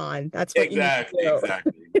Life On. That's what exactly.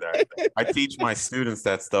 I teach my students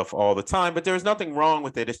that stuff all the time, but there's nothing wrong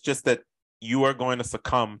with it. It's just that you are going to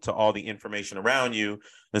succumb to all the information around you.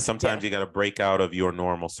 And sometimes you got to break out of your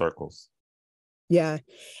normal circles. Yeah.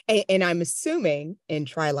 And I'm assuming in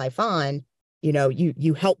Try Life On,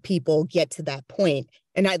 you help people get to that point.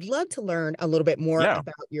 And I'd love to learn a little bit more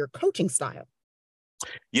about your coaching style.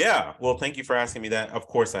 Yeah. Well, thank you for asking me that. Of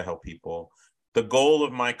course, I help people. The goal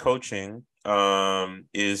of my coaching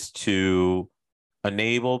is to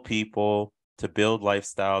enable people to build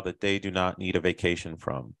lifestyle that they do not need a vacation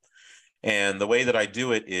from. And the way that I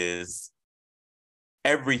do it is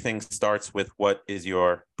everything starts with what is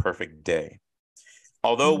your perfect day.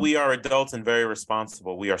 Although we are adults and very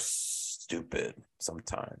responsible, we are stupid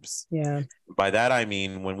sometimes. Yeah. By that, I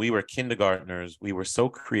mean, when we were kindergartners, we were so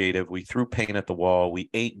creative. We threw paint at the wall.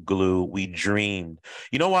 We ate glue. We dreamed.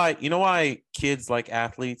 You know why kids like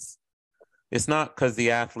athletes? It's not because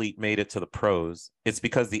the athlete made it to the pros. It's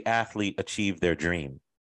because the athlete achieved their dream.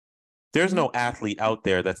 There's no athlete out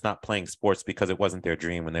there that's not playing sports because it wasn't their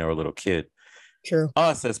dream when they were a little kid. True.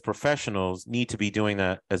 Us as professionals need to be doing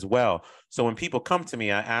that as well. So when people come to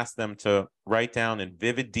me, I ask them to write down in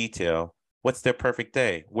vivid detail, what's their perfect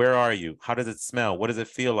day? Where are you? How does it smell? What does it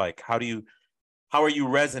feel like? How are you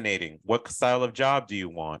resonating? What style of job do you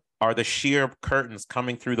want? Are the sheer curtains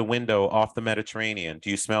coming through the window off the Mediterranean? Do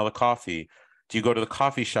you smell the coffee? Do you go to the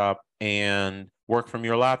coffee shop and work from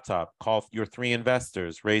your laptop, call your 3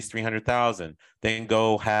 investors, raise 300,000, then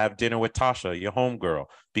go have dinner with Tasha, your homegirl,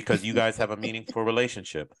 because you guys have a meaningful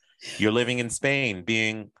relationship? You're living in Spain,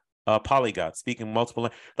 being a polyglot, speaking multiple,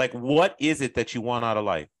 like, what is it that you want out of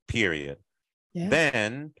life, period? Yeah.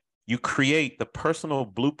 Then you create the personal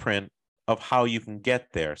blueprint of how you can get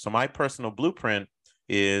there. So my personal blueprint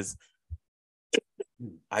is,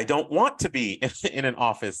 I don't want to be in an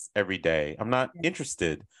office every day. I'm not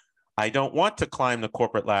interested. I don't want to climb the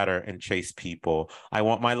corporate ladder and chase people. I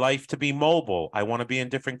want my life to be mobile. I want to be in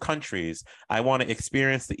different countries. I want to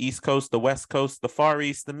experience the East Coast, the West Coast, the Far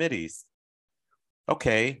East, the Mideast.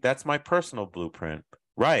 Okay, that's my personal blueprint.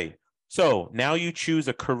 Right. So now you choose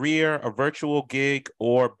a career, a virtual gig,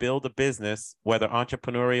 or build a business, whether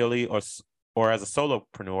entrepreneurially or as a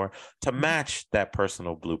solopreneur, to match that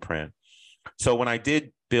personal blueprint. So when I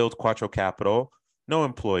did build Quattro Capital, no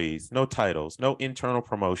employees, no titles, no internal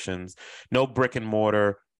promotions, no brick and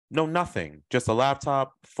mortar, no nothing, just a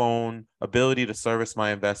laptop, phone, ability to service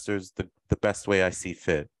my investors the best way I see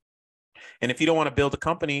fit. And if you don't want to build a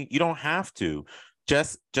company, you don't have to.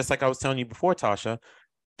 Just like I was telling you before, Tasha,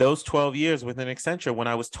 those 12 years within Accenture, when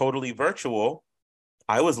I was totally virtual,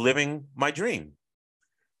 I was living my dream.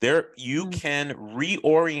 You can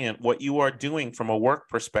reorient what you are doing from a work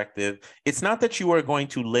perspective. It's not that you are going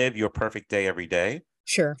to live your perfect day every day.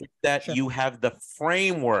 Sure. It's that you have the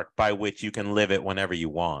framework by which you can live it whenever you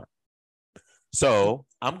want. So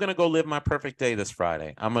I'm going to go live my perfect day this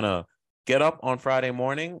Friday. I'm going to get up on Friday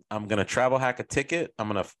morning. I'm going to travel hack a ticket.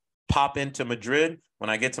 I'm going to pop into Madrid. When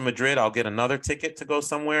I get to Madrid, I'll get another ticket to go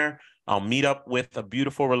somewhere. I'll meet up with a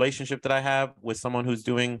beautiful relationship that I have with someone who's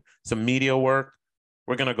doing some media work.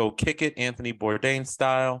 We're going to go kick it Anthony Bourdain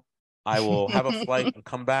style. I will have a flight and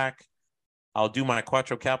come back. I'll do my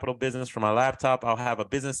Quattro Capital business from my laptop. I'll have a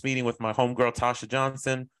business meeting with my homegirl, Tasha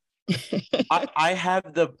Johnson. I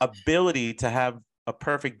have the ability to have a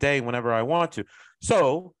perfect day whenever I want to.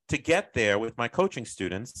 So to get there with my coaching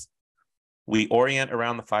students, we orient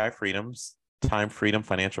around the 5 freedoms: time freedom,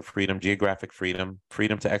 financial freedom, geographic freedom,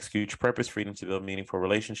 freedom to execute your purpose, freedom to build meaningful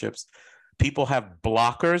relationships. People have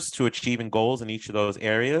blockers to achieving goals in each of those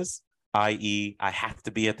areas, i.e., I have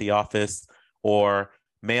to be at the office, or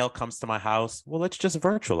mail comes to my house. Well, let's just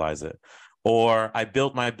virtualize it. Or I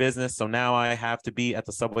built my business, so now I have to be at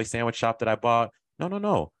the Subway sandwich shop that I bought.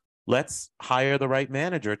 No. Let's hire the right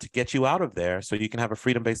manager to get you out of there so you can have a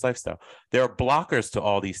freedom-based lifestyle. There are blockers to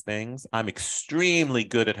all these things. I'm extremely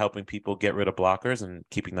good at helping people get rid of blockers and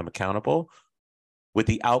keeping them accountable, with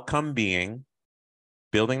the outcome being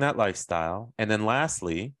building that lifestyle. And then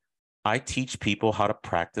lastly, I teach people how to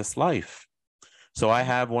practice life. So I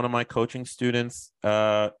have one of my coaching students,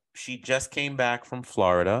 she just came back from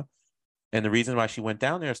Florida. And the reason why she went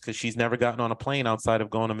down there is because she's never gotten on a plane outside of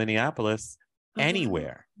going to Minneapolis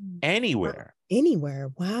anywhere.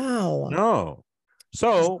 Wow. No.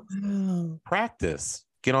 So Wow. practice,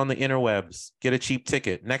 get on the interwebs, get a cheap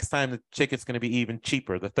ticket. Next time the ticket's going to be even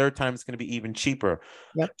cheaper. The third time it's going to be even cheaper.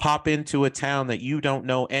 Yep. Pop into a town that you don't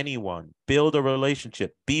know anyone. Build a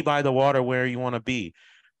relationship. Be by the water where you want to be.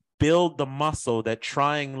 Build the muscle that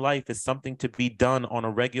trying life is something to be done on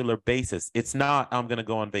a regular basis. It's not, I'm going to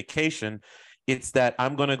go on vacation. It's that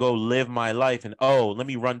I'm going to go live my life and, let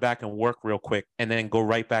me run back and work real quick and then go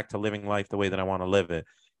right back to living life the way that I want to live it.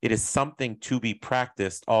 It is something to be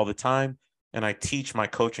practiced all the time. And I teach my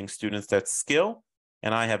coaching students that skill.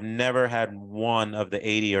 And I have never had one of the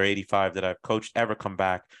 80 or 85 that I've coached ever come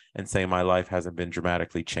back and say my life hasn't been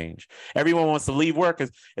dramatically changed. Everyone wants to leave work.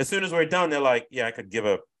 As soon as we're done, they're like, yeah, I could give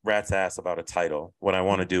a rat's ass about a title. What I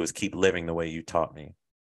want to do is keep living the way you taught me.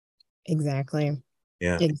 Exactly.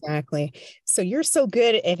 Yeah. Exactly. So you're so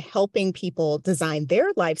good at helping people design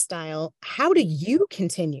their lifestyle. How do you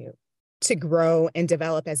continue to grow and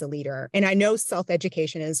develop as a leader? And I know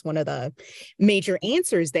self-education is one of the major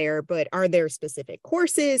answers there, but are there specific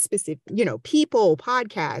courses, specific, people,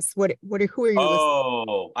 podcasts? Who are you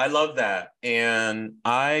listening? I love that. And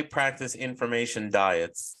I practice information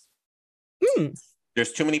diets.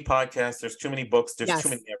 There's too many podcasts. There's too many books. There's too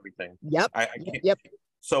many everything. Yep. Yep.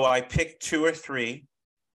 So I picked 2 or 3.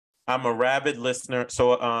 I'm a rabid listener.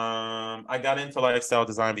 So I got into lifestyle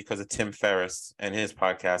design because of Tim Ferriss and his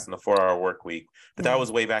podcast and the 4-Hour Work Week. But that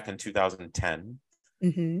was way back in 2010.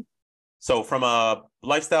 Mm-hmm. So from a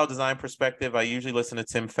lifestyle design perspective, I usually listen to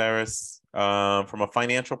Tim Ferriss. From a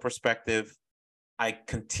financial perspective, I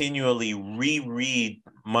continually reread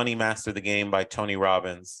Money Master the Game by Tony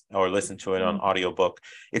Robbins or listen to it on audiobook.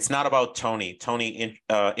 It's not about Tony. Tony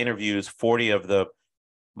interviews 40 of the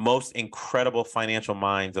most incredible financial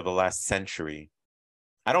minds of the last century.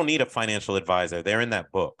 I don't need a financial advisor. They're in that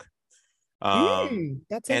book.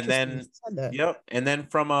 That's interesting. And then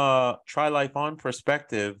from a Try Life On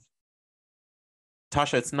perspective,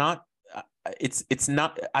 Tasha, it's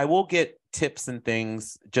not, I will get tips and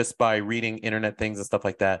things just by reading internet things and stuff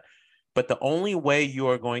like that. But the only way you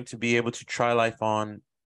are going to be able to try life on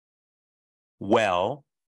well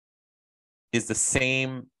is the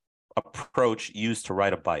same approach used to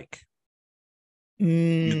ride a bike.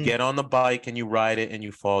 You get on the bike and you ride it and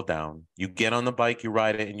you fall down. You get on the bike, you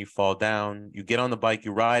ride it and you fall down. You get on the bike,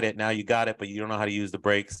 you ride it. Now you got it, but you don't know how to use the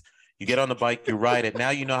brakes. You get on the bike, you ride it.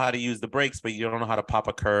 Now you know how to use the brakes, but you don't know how to pop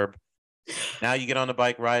a curb. Now you get on the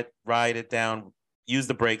bike, ride it down, use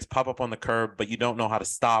the brakes, pop up on the curb, but you don't know how to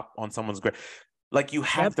stop on someone's grade. Like you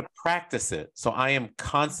have to practice it. So I am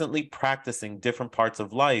constantly practicing different parts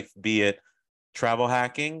of life, be it travel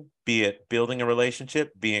hacking, be it building a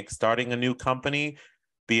relationship, be it starting a new company,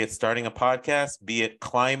 be it starting a podcast, be it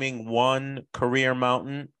climbing one career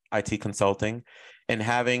mountain, IT consulting, and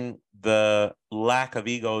having the lack of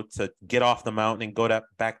ego to get off the mountain and go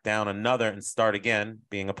back down another and start again,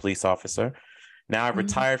 being a police officer. Now I've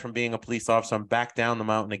retired from being a police officer. I'm back down the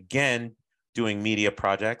mountain again, doing media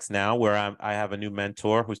projects now where I have a new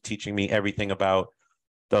mentor who's teaching me everything about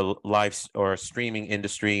the live or streaming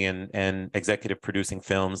industry and executive producing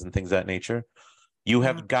films and things of that nature. You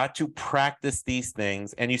have got to practice these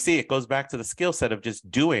things. And you see, it goes back to the skill set of just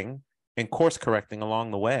doing and course correcting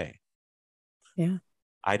along the way. Yeah.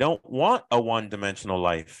 I don't want a one-dimensional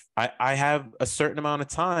life. I have a certain amount of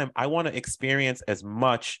time. I want to experience as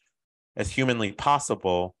much as humanly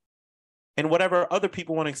possible. And whatever other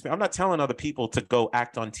people want to experience, I'm not telling other people to go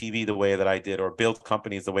act on TV the way that I did or build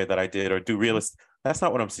companies the way that I did or do real estate. That's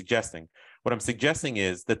not what I'm suggesting. What I'm suggesting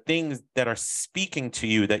is the things that are speaking to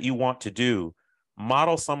you that you want to do,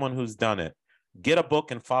 model someone who's done it. Get a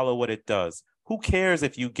book and follow what it does. Who cares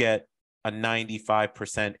if you get a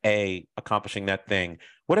 95% A accomplishing that thing?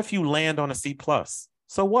 What if you land on a C+?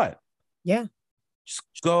 So what? Yeah. Just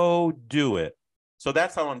go do it. So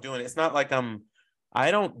that's how I'm doing it. It's not like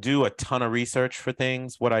I don't do a ton of research for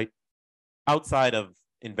things. Outside of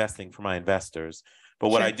investing for my investors, but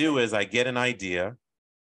what I do is I get an idea,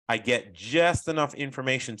 I get just enough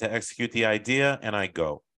information to execute the idea, and I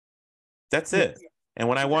go. That's it. And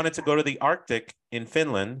when I wanted to go to the Arctic in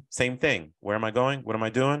Finland, same thing. Where am I going? What am I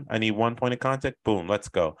doing? I need one point of contact. Boom, let's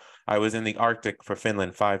go. I was in the Arctic for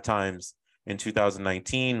Finland 5 times in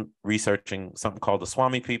 2019, researching something called the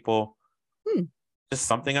Swami people. Just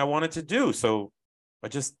something I wanted to do. So I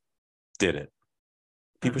just did it.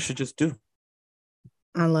 People should just do.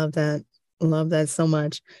 I love that. Love that so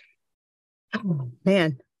much. Oh,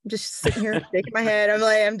 man. I'm just sitting here shaking my head.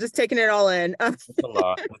 I'm just taking it all in. It's a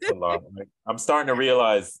lot. It's a lot. I'm starting to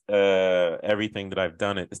realize everything that I've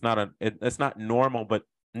done. It's not normal, but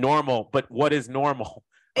what is normal?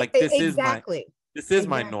 Like this exactly. is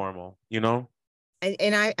my normal, you know?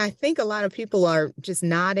 And I think a lot of people are just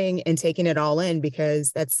nodding and taking it all in,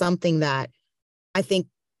 because that's something that I think,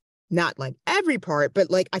 not like every part, but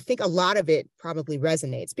like I think a lot of it probably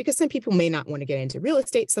resonates, because some people may not want to get into real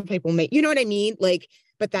estate. Some people may, you know what I mean? Like,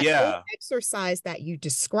 but that whole exercise that you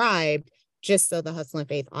described, just so the Hustle and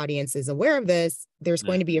Faith audience is aware of this, there's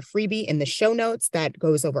going to be a freebie in the show notes that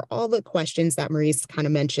goes over all the questions that Maurice kind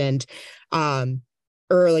of mentioned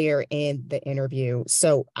earlier in the interview.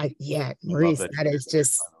 So Maurice, that is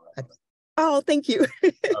just, oh, thank you.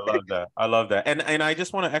 I love that. And I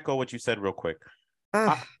just want to echo what you said real quick.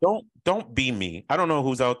 Don't be me. I don't know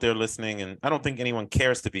who's out there listening, and I don't think anyone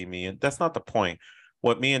cares to be me. And that's not the point.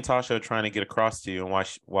 What me and Tasha are trying to get across to you, and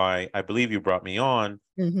why I believe you brought me on,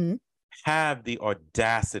 have the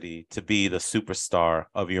audacity to be the superstar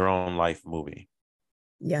of your own life movie.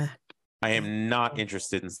 Yeah. I am not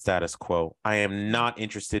interested in status quo. I am not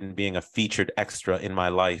interested in being a featured extra in my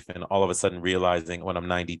life and all of a sudden realizing when I'm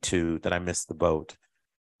 92 that I missed the boat.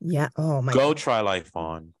 Yeah. Oh my God. Try life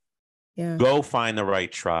on. Yeah. Go find the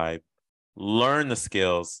right tribe, learn the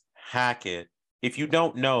skills, hack it. If you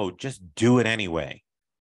don't know, just do it anyway.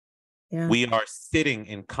 Yeah. We are sitting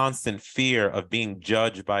in constant fear of being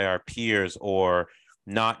judged by our peers or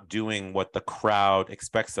not doing what the crowd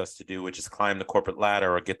expects us to do, which is climb the corporate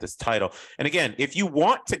ladder or get this title. And again, if you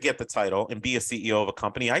want to get the title and be a CEO of a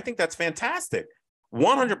company, I think that's fantastic,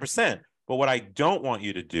 100%. But what I don't want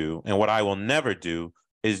you to do, and what I will never do,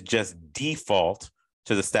 is just default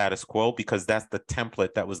to the status quo, because that's the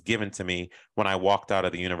template that was given to me when I walked out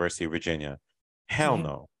of the University of Virginia. Hell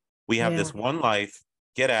no. We have this one life.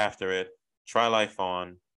 Get after it. Try life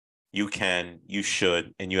on. You can, you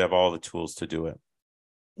should, and you have all the tools to do it.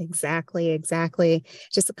 Exactly.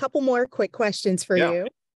 Just a couple more quick questions for you.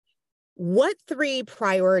 What 3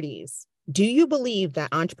 priorities do you believe that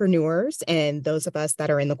entrepreneurs and those of us that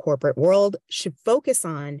are in the corporate world should focus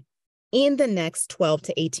on in the next 12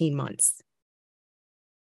 to 18 months?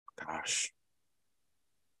 Gosh.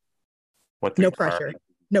 No pressure.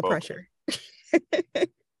 No pressure.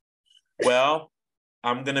 Well,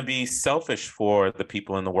 I'm going to be selfish for the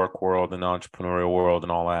people in the work world and the entrepreneurial world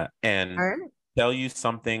and all that, and tell you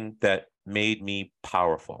something that made me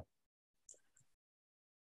powerful.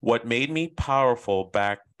 What made me powerful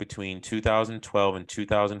back between 2012 and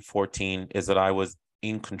 2014 is that I was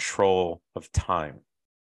in control of time.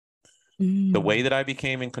 The way that I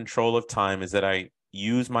became in control of time is that I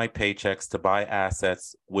use my paychecks to buy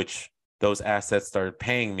assets, which those assets started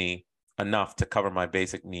paying me enough to cover my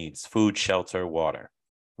basic needs: food, shelter, water.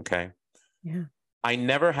 Okay. Yeah. I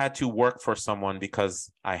never had to work for someone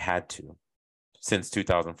because I had to since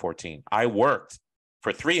 2014. I worked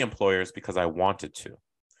for 3 employers because I wanted to.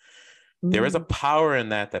 There is a power in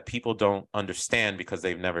that people don't understand because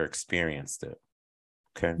they've never experienced it.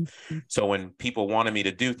 Okay. So when people wanted me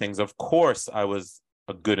to do things, of course, I was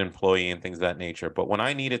a good employee and things of that nature. But when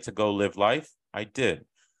I needed to go live life, I did.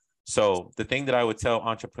 So the thing that I would tell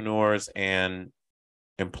entrepreneurs and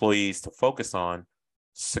employees to focus on: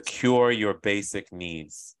 secure your basic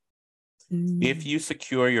needs. If you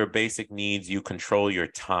secure your basic needs, you control your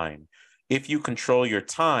time. If you control your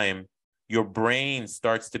time, your brain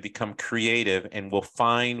starts to become creative and will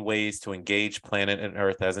find ways to engage planet and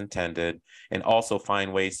earth as intended, and also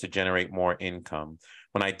find ways to generate more income.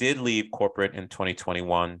 When I did leave corporate in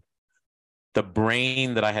 2021, the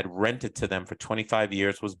brain that I had rented to them for 25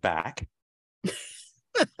 years was back.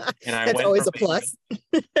 And I That's always a plus.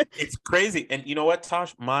 It's crazy. And you know what,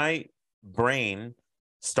 Tosh? My brain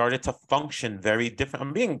started to function very different.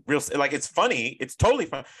 I'm being real, like, it's funny. It's totally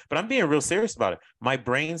fun, but I'm being real serious about it. My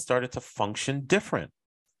brain started to function different.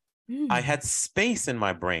 I had space in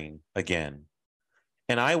my brain again.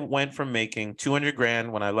 And I went from making 200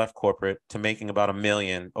 grand when I left corporate to making about $1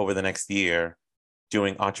 million over the next year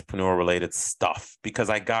doing entrepreneur related stuff because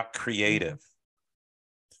I got creative.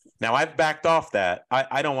 Now I've backed off that.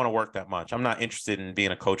 I don't want to work that much. I'm not interested in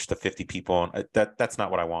being a coach to 50 people. That's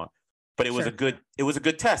not what I want. But it was a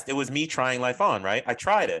good test. It was me trying life on, right? I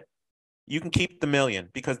tried it. you can keep the million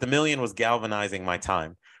because the million was galvanizing my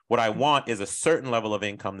time. What I want is a certain level of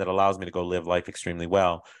income that allows me to go live life extremely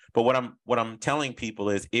well. But what I'm telling people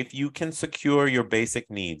is if you can secure your basic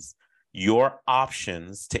needs, your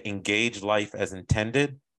options to engage life as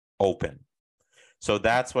intended open. So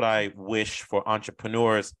that's what I wish for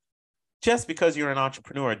entrepreneurs. Just because you're an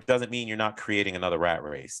entrepreneur doesn't mean you're not creating another rat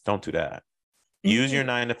race. Don't do that. Use your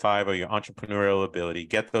 9 to 5 or your entrepreneurial ability,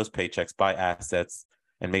 get those paychecks, buy assets,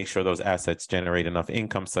 and make sure those assets generate enough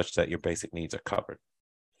income such that your basic needs are covered.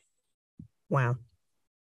 Wow.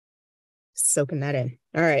 Soaking that in.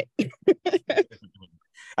 All right.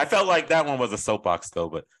 I felt like that one was a soapbox though,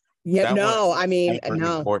 but yeah, no, I mean,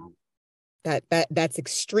 no, important. That's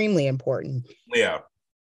extremely important. Yeah.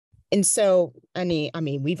 And so, I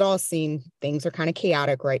mean, we've all seen things are kind of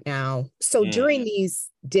chaotic right now. So during these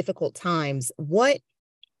difficult times, what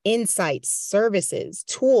insights, services,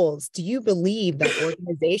 tools do you believe that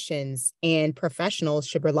organizations and professionals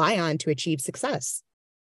should rely on to achieve success?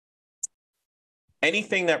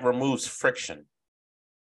 Anything that removes friction.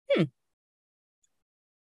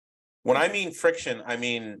 When I mean friction, I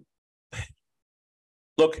mean,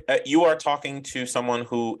 look, you are talking to someone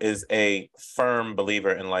who is a firm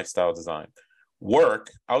believer in lifestyle design.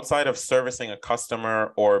 Work, outside of servicing a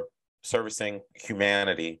customer or servicing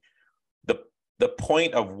humanity, the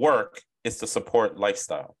point of work is to support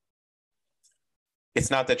lifestyle. It's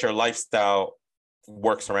not that your lifestyle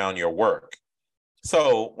works around your work.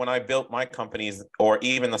 So when I built my companies, or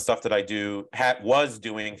even the stuff that I was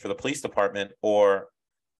doing for the police department or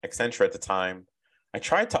Accenture at the time, I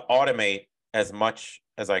tried to automate as much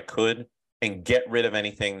as I could and get rid of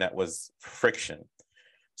anything that was friction.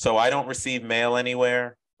 So I don't receive mail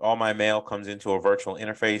anywhere. All my mail comes into a virtual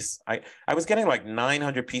interface. I was getting like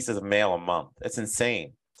 900 pieces of mail a month. That's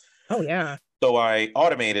insane. Oh, yeah. So I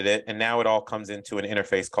automated it, and now it all comes into an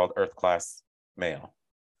interface called Earth Class Mail.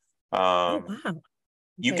 Oh, wow.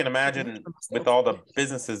 You can imagine with all the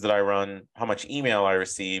businesses that I run, how much email I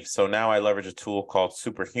receive. So now I leverage a tool called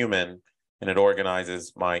Superhuman, and it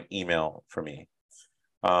organizes my email for me.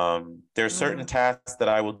 There are certain tasks that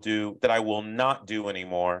I will do that I will not do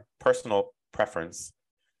anymore, personal preference.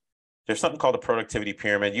 There's something called the productivity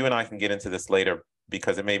pyramid. You and I can get into this later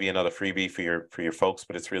because it may be another freebie for your folks,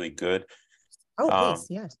 but it's really good. Oh, please,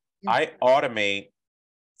 yes. I automate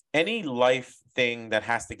any life thing that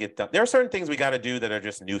has to get done. There are certain things we got to do that are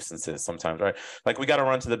just nuisances sometimes, right? Like we got to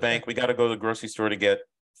run to the bank. We got to go to the grocery store to get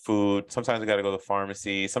food. Sometimes we got to go to the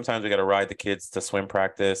pharmacy. Sometimes we got to ride the kids to swim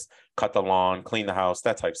practice, cut the lawn, clean the house,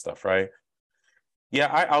 that type of stuff, right? Yeah,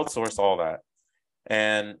 I outsource all that.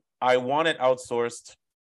 And I want it outsourced.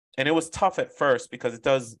 And it was tough at first because it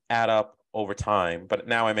does add up over time, but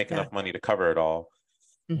now I make enough money to cover it all.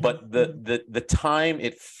 But the time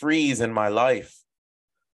it frees in my life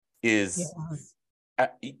is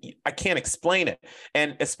I can't explain it.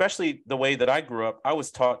 And especially the way that I grew up, I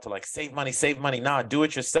was taught to like save money. Nah, do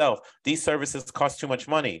it yourself. These services cost too much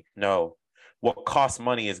money. No, what costs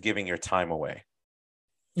money is giving your time away.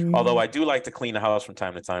 Although I do like to clean the house from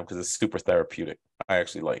time to time because it's super therapeutic. I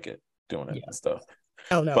actually like it doing it and stuff.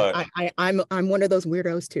 Oh no, but I'm one of those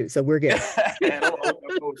weirdos too, so we're good.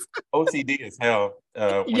 OCD as hell.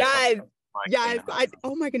 Yes.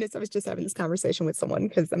 Oh my goodness, I was just having this conversation with someone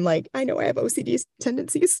because I'm like, I know I have OCD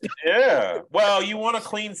tendencies. Yeah. Well, you want a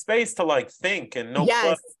clean space to like think and no.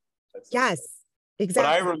 Yes. Exactly. But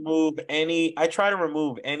I try to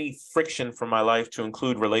remove any friction from my life to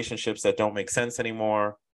include relationships that don't make sense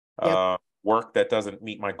anymore. Work that doesn't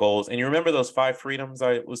meet my goals. And you remember those 5 freedoms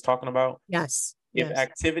I was talking about? Yes. If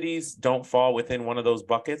activities don't fall within one of those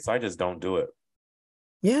buckets, I just don't do it.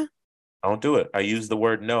 Yeah. I don't do it. I use the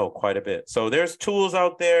word no quite a bit. So there's tools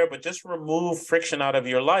out there, but just remove friction out of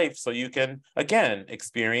your life so you can, again,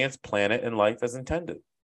 experience planet and life as intended.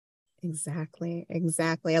 Exactly.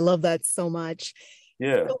 I love that so much.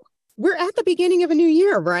 Yeah. So we're at the beginning of a new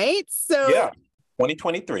year, right? So yeah,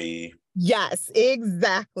 2023. Yes,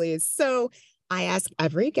 exactly. So I ask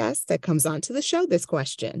every guest that comes onto the show this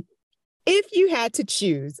question. If you had to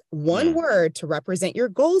choose one word to represent your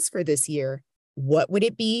goals for this year, what would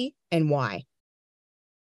it be and why?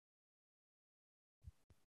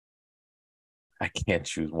 I can't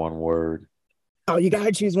choose one word. Oh, you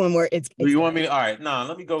gotta choose one word. You want me to? All right, no,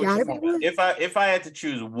 let me go with one. If I had to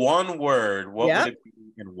choose one word, what would it be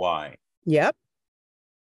and why? Yep.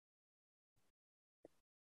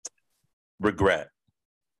 Regret.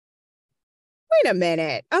 Wait a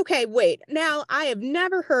minute. Okay, wait. Now, I have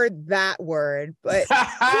never heard that word, but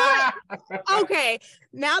okay.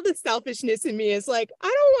 Now the selfishness in me is like, I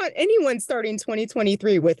don't want anyone starting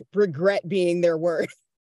 2023 with regret being their word.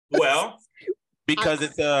 Well, Because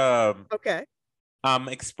it's Okay. I'm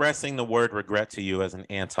expressing the word regret to you as an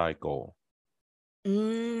anti-goal.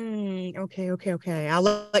 Okay. I'll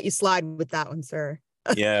let you slide with that one, sir.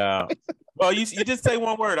 Yeah. Well, you did say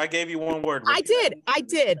one word. I gave you one word. I did.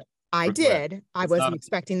 Regret. I It's not wasn't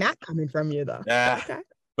expecting that coming from you though. Okay.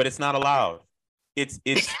 but it's not allowed. It's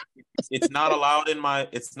not allowed in my.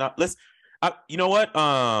 It's not. Listen, you know what?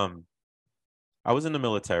 I was in the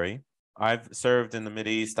military. I've served in the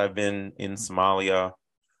Mideast. I've been in Somalia.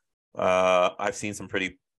 I've seen some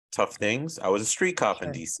pretty tough things. I was a street cop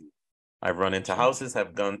in DC. I've run into houses,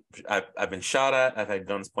 have gun. I've been shot at. I've had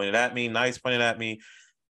guns pointed at me, knives pointed at me,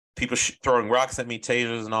 people throwing rocks at me,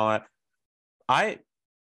 tasers and all that.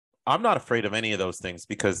 I'm not afraid of any of those things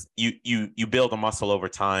because you build a muscle over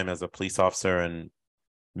time as a police officer and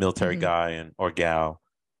military guy or gal,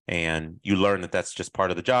 and you learn that that's just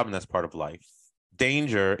part of the job and that's part of life.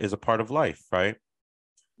 Danger is a part of life, right?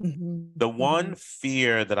 The one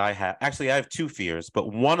fear that I have, actually, I have two fears,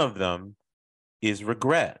 but one of them is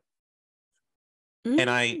regret. And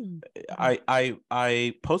I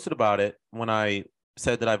posted about it when I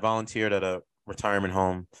said that I volunteered at a retirement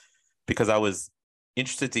home because I was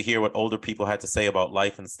interested to hear what older people had to say about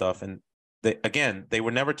life and stuff. And they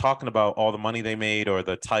were never talking about all the money they made or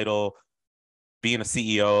the title, being a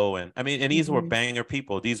CEO. And I mean, and these were banger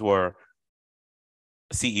people. These were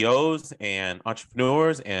CEOs and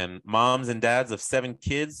entrepreneurs and moms and dads of 7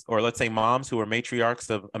 kids, or let's say moms who are matriarchs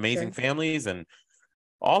of amazing families. And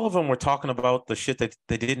all of them were talking about the shit that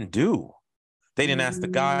they didn't do. They didn't ask the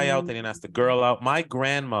guy out. They didn't ask the girl out. My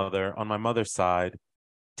grandmother on my mother's side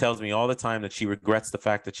tells me all the time that she regrets the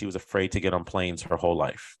fact that she was afraid to get on planes her whole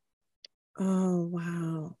life. Oh,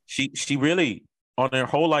 wow. She really, on her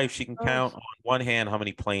whole life, she can count on one hand how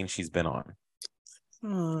many planes she's been on.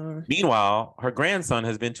 Meanwhile, her grandson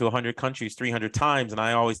has been to 100 countries 300 times, and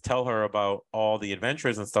I always tell her about all the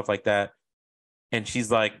adventures and stuff like that. And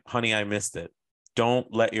she's like, honey, I missed it. Don't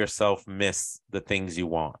let yourself miss the things you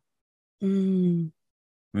want.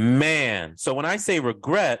 Man. So when I say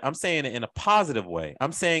regret, I'm saying it in a positive way.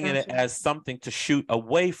 I'm saying it as something to shoot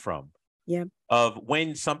away from. Yeah. Of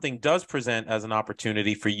when something does present as an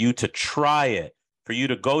opportunity for you to try it, for you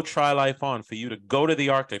to go try life on, for you to go to the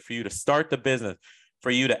Arctic, for you to start the business,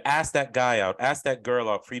 for you to ask that guy out, ask that girl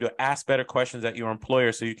out, for you to ask better questions at your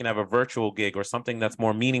employer so you can have a virtual gig or something that's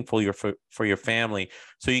more meaningful for your family,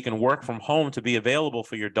 so you can work from home to be available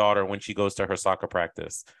for your daughter when she goes to her soccer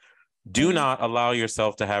practice. Do not allow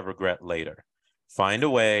yourself to have regret later. Find a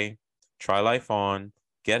way, try life on,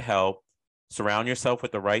 get help, surround yourself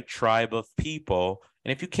with the right tribe of people.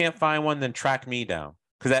 And if you can't find one, then track me down.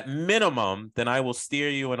 Because at minimum, then I will steer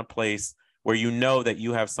you in a place where you know that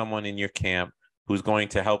you have someone in your camp who's going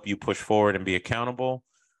to help you push forward and be accountable.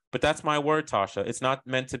 But that's my word, Tasha. It's not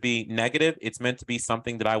meant to be negative. It's meant to be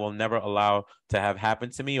something that I will never allow to have happen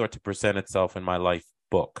to me or to present itself in my life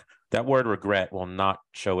book. That word regret will not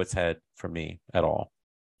show its head for me at all.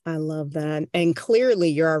 I love that. And clearly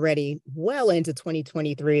you're already well into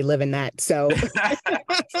 2023 living that. So,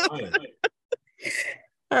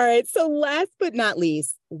 all right. So last but not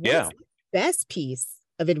least, what's the best piece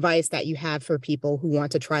of advice that you have for people who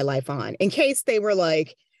want to try life on in case they were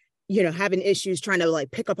like, you know, having issues trying to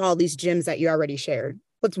like pick up all these gems that you already shared?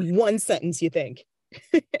 What's one sentence you think?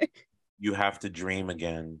 You have to dream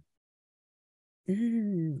again.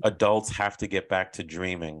 Adults have to get back to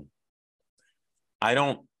dreaming.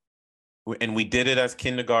 And we did it as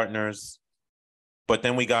kindergartners, but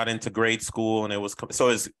then we got into grade school and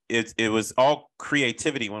it was all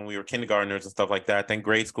creativity when we were kindergartners and stuff like that. Then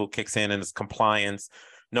grade school kicks in and it's compliance.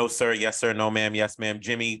 No, sir. Yes, sir. No, ma'am. Yes, ma'am.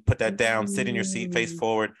 Jimmy, put that down. Sit in your seat, face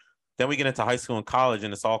forward. Then we get into high school and college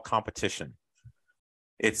and it's all competition.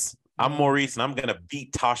 I'm Maurice and I'm going to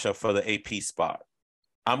beat Tasha for the AP spot.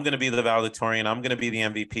 I'm going to be the valedictorian. I'm going to be the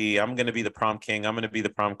MVP. I'm going to be the prom king. I'm going to be the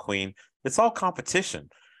prom queen. It's all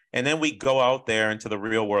competition. And then we go out there into the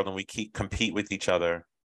real world and we compete with each other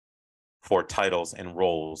for titles and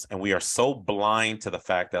roles. And we are so blind to the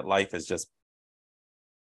fact that life is just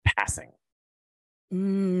passing.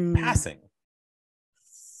 Passing.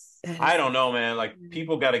 I don't know, man. Like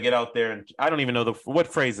people got to get out there and I don't even know what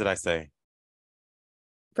phrase did I say?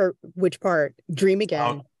 For which part? Dream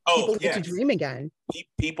again. People need to dream again.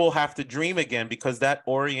 People have to dream again because that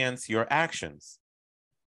orients your actions.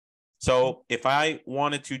 So if I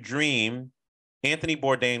wanted to dream, Anthony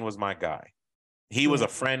Bourdain was my guy. He was a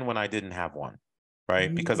friend when I didn't have one,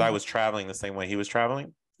 right? Because I was traveling the same way he was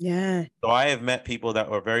traveling. Yeah. So I have met people that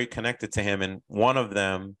were very connected to him, and one of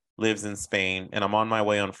them lives in Spain, and I'm on my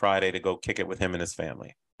way on Friday to go kick it with him and his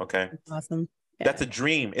family. Okay. That's awesome. Yeah. That's a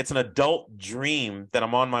dream. It's an adult dream that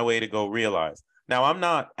I'm on my way to go realize. Now, I'm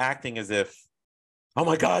not acting as if, oh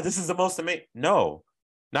my God, this is the most amazing. No,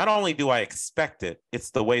 not only do I expect it,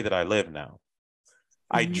 it's the way that I live now.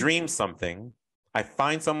 I dream something, I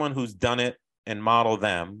find someone who's done it and model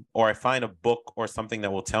them, or I find a book or something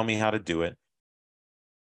that will tell me how to do it.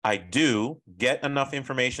 I do get enough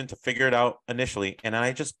information to figure it out initially, and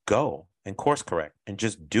I just go and course correct and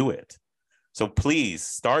just do it. So please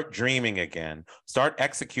start dreaming again. Start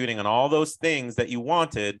executing on all those things that you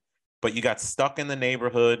wanted, but you got stuck in the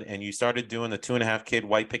neighborhood and you started doing the 2.5 kid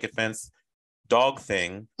white picket fence dog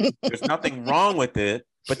thing. There's nothing wrong with it,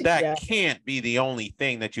 but that can't be the only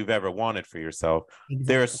thing that you've ever wanted for yourself.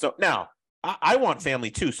 Exactly. Now, I want family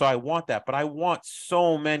too, so I want that, but I want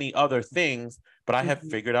so many other things, but I have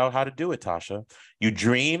figured out how to do it, Tasha. You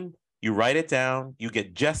dream, you write it down, you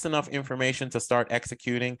get just enough information to start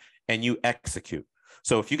executing, and you execute.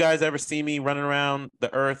 So if you guys ever see me running around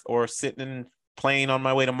the earth or sitting playing on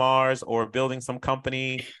my way to Mars or building some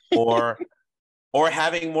company or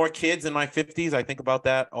having more kids in my 50s, I think about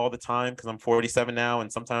that all the time because I'm 47 now,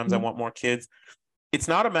 and sometimes I want more kids. It's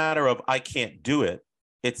not a matter of I can't do it.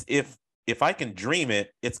 It's if I can dream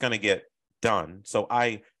it, it's going to get done. So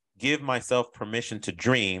I give myself permission to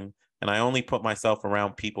dream, and I only put myself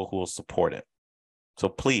around people who will support it. So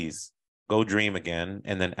please go dream again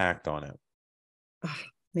and then act on it. Oh,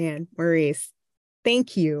 man, Maurice,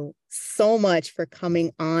 thank you so much for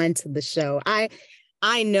coming on to the show.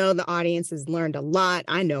 I know the audience has learned a lot.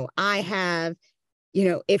 I know I have. You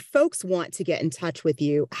know, if folks want to get in touch with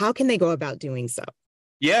you, how can they go about doing so?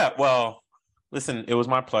 Yeah, well, listen, it was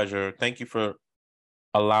my pleasure. Thank you for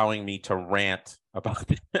allowing me to rant about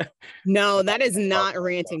it. No, that is not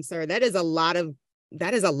ranting, sir. That is a lot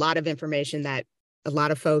of information that a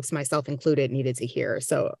lot of folks, myself included, needed to hear.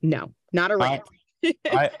 So no, not a rant.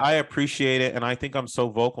 I appreciate it. And I think I'm so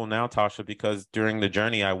vocal now, Tasha, because during the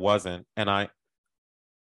journey I wasn't. And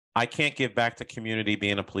I can't give back to community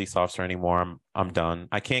being a police officer anymore. I'm done.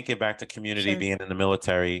 I can't give back to community being in the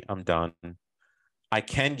military. I'm done. I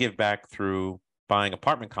can give back through buying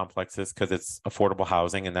apartment complexes because it's affordable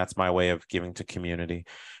housing, and that's my way of giving to community.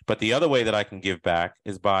 But the other way that I can give back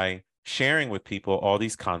is by sharing with people all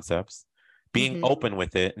these concepts, being open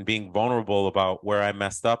with it, and being vulnerable about where I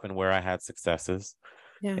messed up and where I had successes.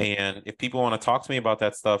 Yeah. And if people want to talk to me about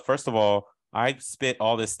that stuff, first of all, I spit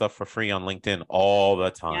all this stuff for free on LinkedIn all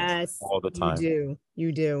the time. Yes, all the time.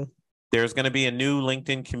 You do. There's going to be a new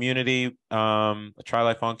LinkedIn community, a Try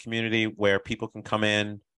Life On community where people can come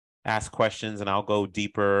in, ask questions, and I'll go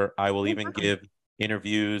deeper. I will even give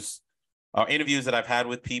interviews that I've had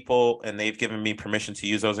with people, and they've given me permission to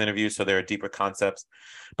use those interviews. So there are deeper concepts.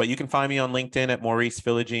 But you can find me on LinkedIn at Maurice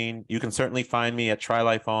Philogene. You can certainly find me at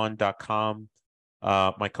trylifeon.com.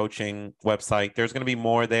 My coaching website. There's going to be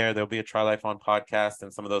more there. There'll be a Try Life On podcast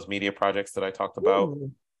and some of those media projects that I talked about.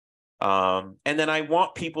 And then I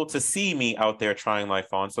want people to see me out there trying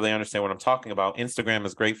life on so they understand what I'm talking about. Instagram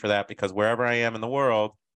is great for that because wherever I am in the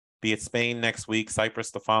world, be it Spain next week,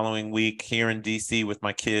 Cyprus the following week, here in DC with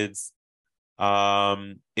my kids,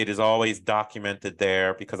 it is always documented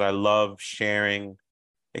there because I love sharing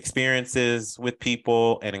experiences with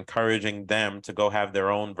people and encouraging them to go have their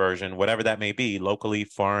own version, whatever that may be, locally,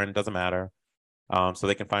 foreign, doesn't matter. So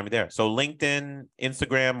they can find me there. So LinkedIn,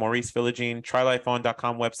 Instagram, Maurice Philogene,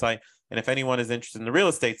 trylifeon.com website. And if anyone is interested in the real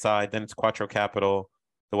estate side, then it's Quattro Capital.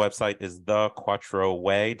 The website is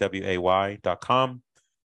thequattroway, WAY.com,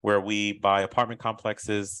 where we buy apartment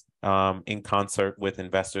complexes in concert with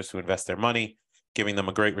investors who invest their money, giving them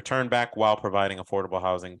a great return back while providing affordable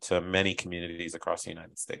housing to many communities across the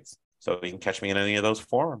United States. So you can catch me in any of those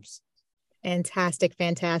forums. Fantastic.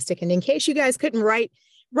 And in case you guys couldn't write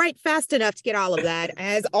fast enough to get all of that,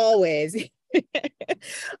 as always,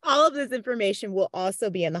 all of this information will also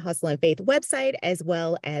be on the Hustle and Faith website, as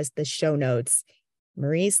well as the show notes.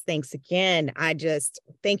 Maurice, thanks again.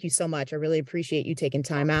 Thank you so much. I really appreciate you taking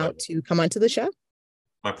time out to come onto the show.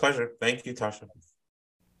 My pleasure. Thank you, Tasha.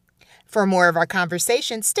 For more of our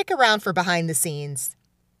conversation, stick around for Behind the Scenes.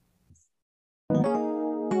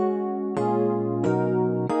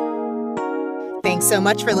 Thanks so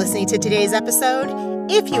much for listening to today's episode.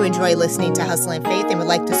 If you enjoy listening to Hustle and Faith and would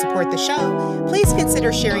like to support the show, please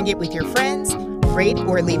consider sharing it with your friends, rate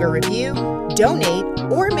or leave a review, donate,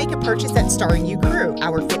 or make a purchase at Starring You Crew,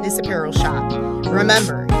 our fitness apparel shop.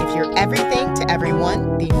 Remember, if you're everything to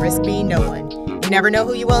everyone, the risk being no one. You never know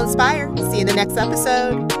who you will inspire. See you in the next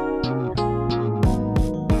episode.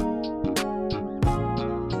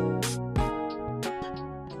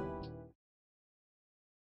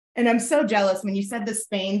 And I'm so jealous when you said the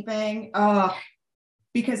Spain thing.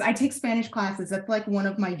 Because I take Spanish classes. That's like one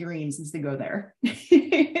of my dreams is to go there. Is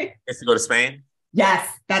to go to Spain? Yes,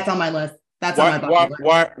 that's on my list. That's on my bucket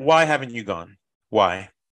list. Why haven't you gone? Why?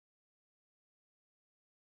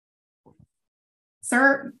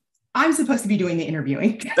 Sir, I'm supposed to be doing the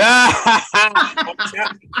interviewing. But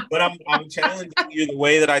I'm challenging you the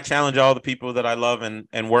way that I challenge all the people that I love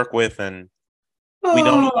and work with, and we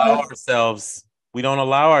don't allow ourselves.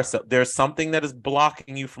 There's something that is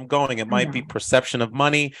blocking you from going. It might be perception of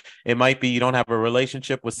money. It might be you don't have a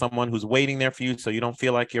relationship with someone who's waiting there for you, so you don't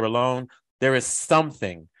feel like you're alone. There is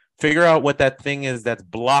something. Figure out what that thing is that's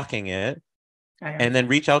blocking it, and then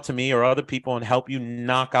reach out to me or other people and help you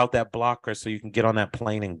knock out that blocker so you can get on that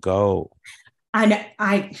plane and go.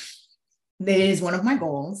 It is one of my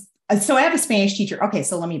goals. So I have a Spanish teacher. Okay,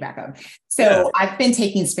 so let me back up. So I've been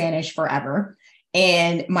taking Spanish forever.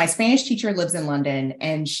 And my Spanish teacher lives in London,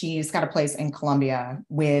 and she's got a place in Colombia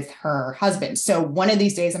with her husband. So one of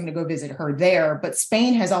these days I'm going to go visit her there. But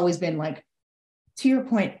Spain has always been like, to your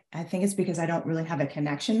point, I think it's because I don't really have a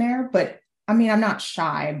connection there. But I mean, I'm not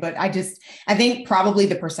shy, but I think probably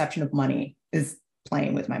the perception of money is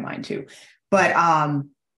playing with my mind too. But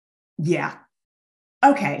yeah.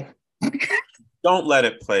 Okay. Don't let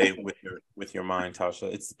it play with your mind,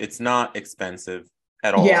 Tasha. It's not expensive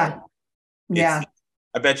at all. Yeah.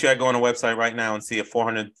 I bet you I go on a website right now and see a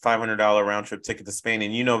 $400-$500 round trip ticket to Spain,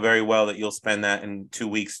 and you know very well that you'll spend that in 2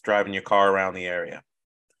 weeks driving your car around the area.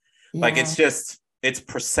 Yeah. Like it's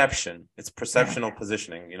perception. It's perceptional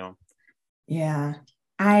positioning, you know? Yeah.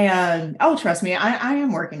 Trust me, I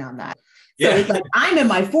am working on that. So Yeah. it's like I'm in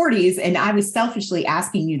my 40s, and I was selfishly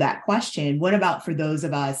asking you that question. What about for those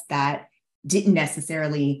of us that didn't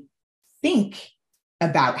necessarily think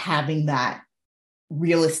about having that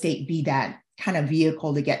real estate be that kind of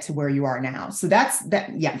vehicle to get to where you are now? So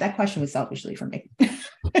that question was selfishly for me.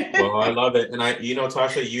 Well, I love it. And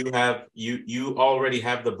Tasha, you already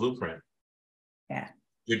have the blueprint. Yeah.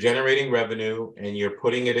 You're generating revenue and you're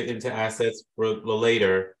putting it into assets for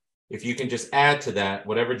later. If you can just add to that,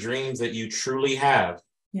 whatever dreams that you truly have,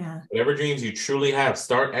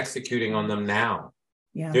 start executing on them now.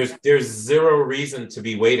 Yeah. There's zero reason to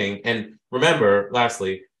be waiting. And remember,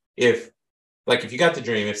 lastly, if you got the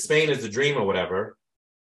dream, if Spain is the dream or whatever,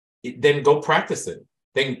 then go practice it.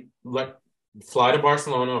 Then fly to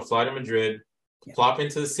Barcelona or fly to Madrid, plop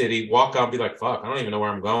into the city, walk out, be like, fuck, I don't even know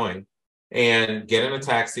where I'm going. And get in a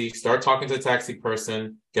taxi, start talking to the taxi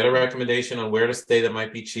person, get a recommendation on where to stay that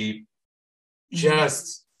might be cheap.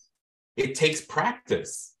 It takes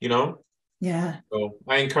practice, you know? Yeah. So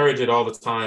I encourage it all the time.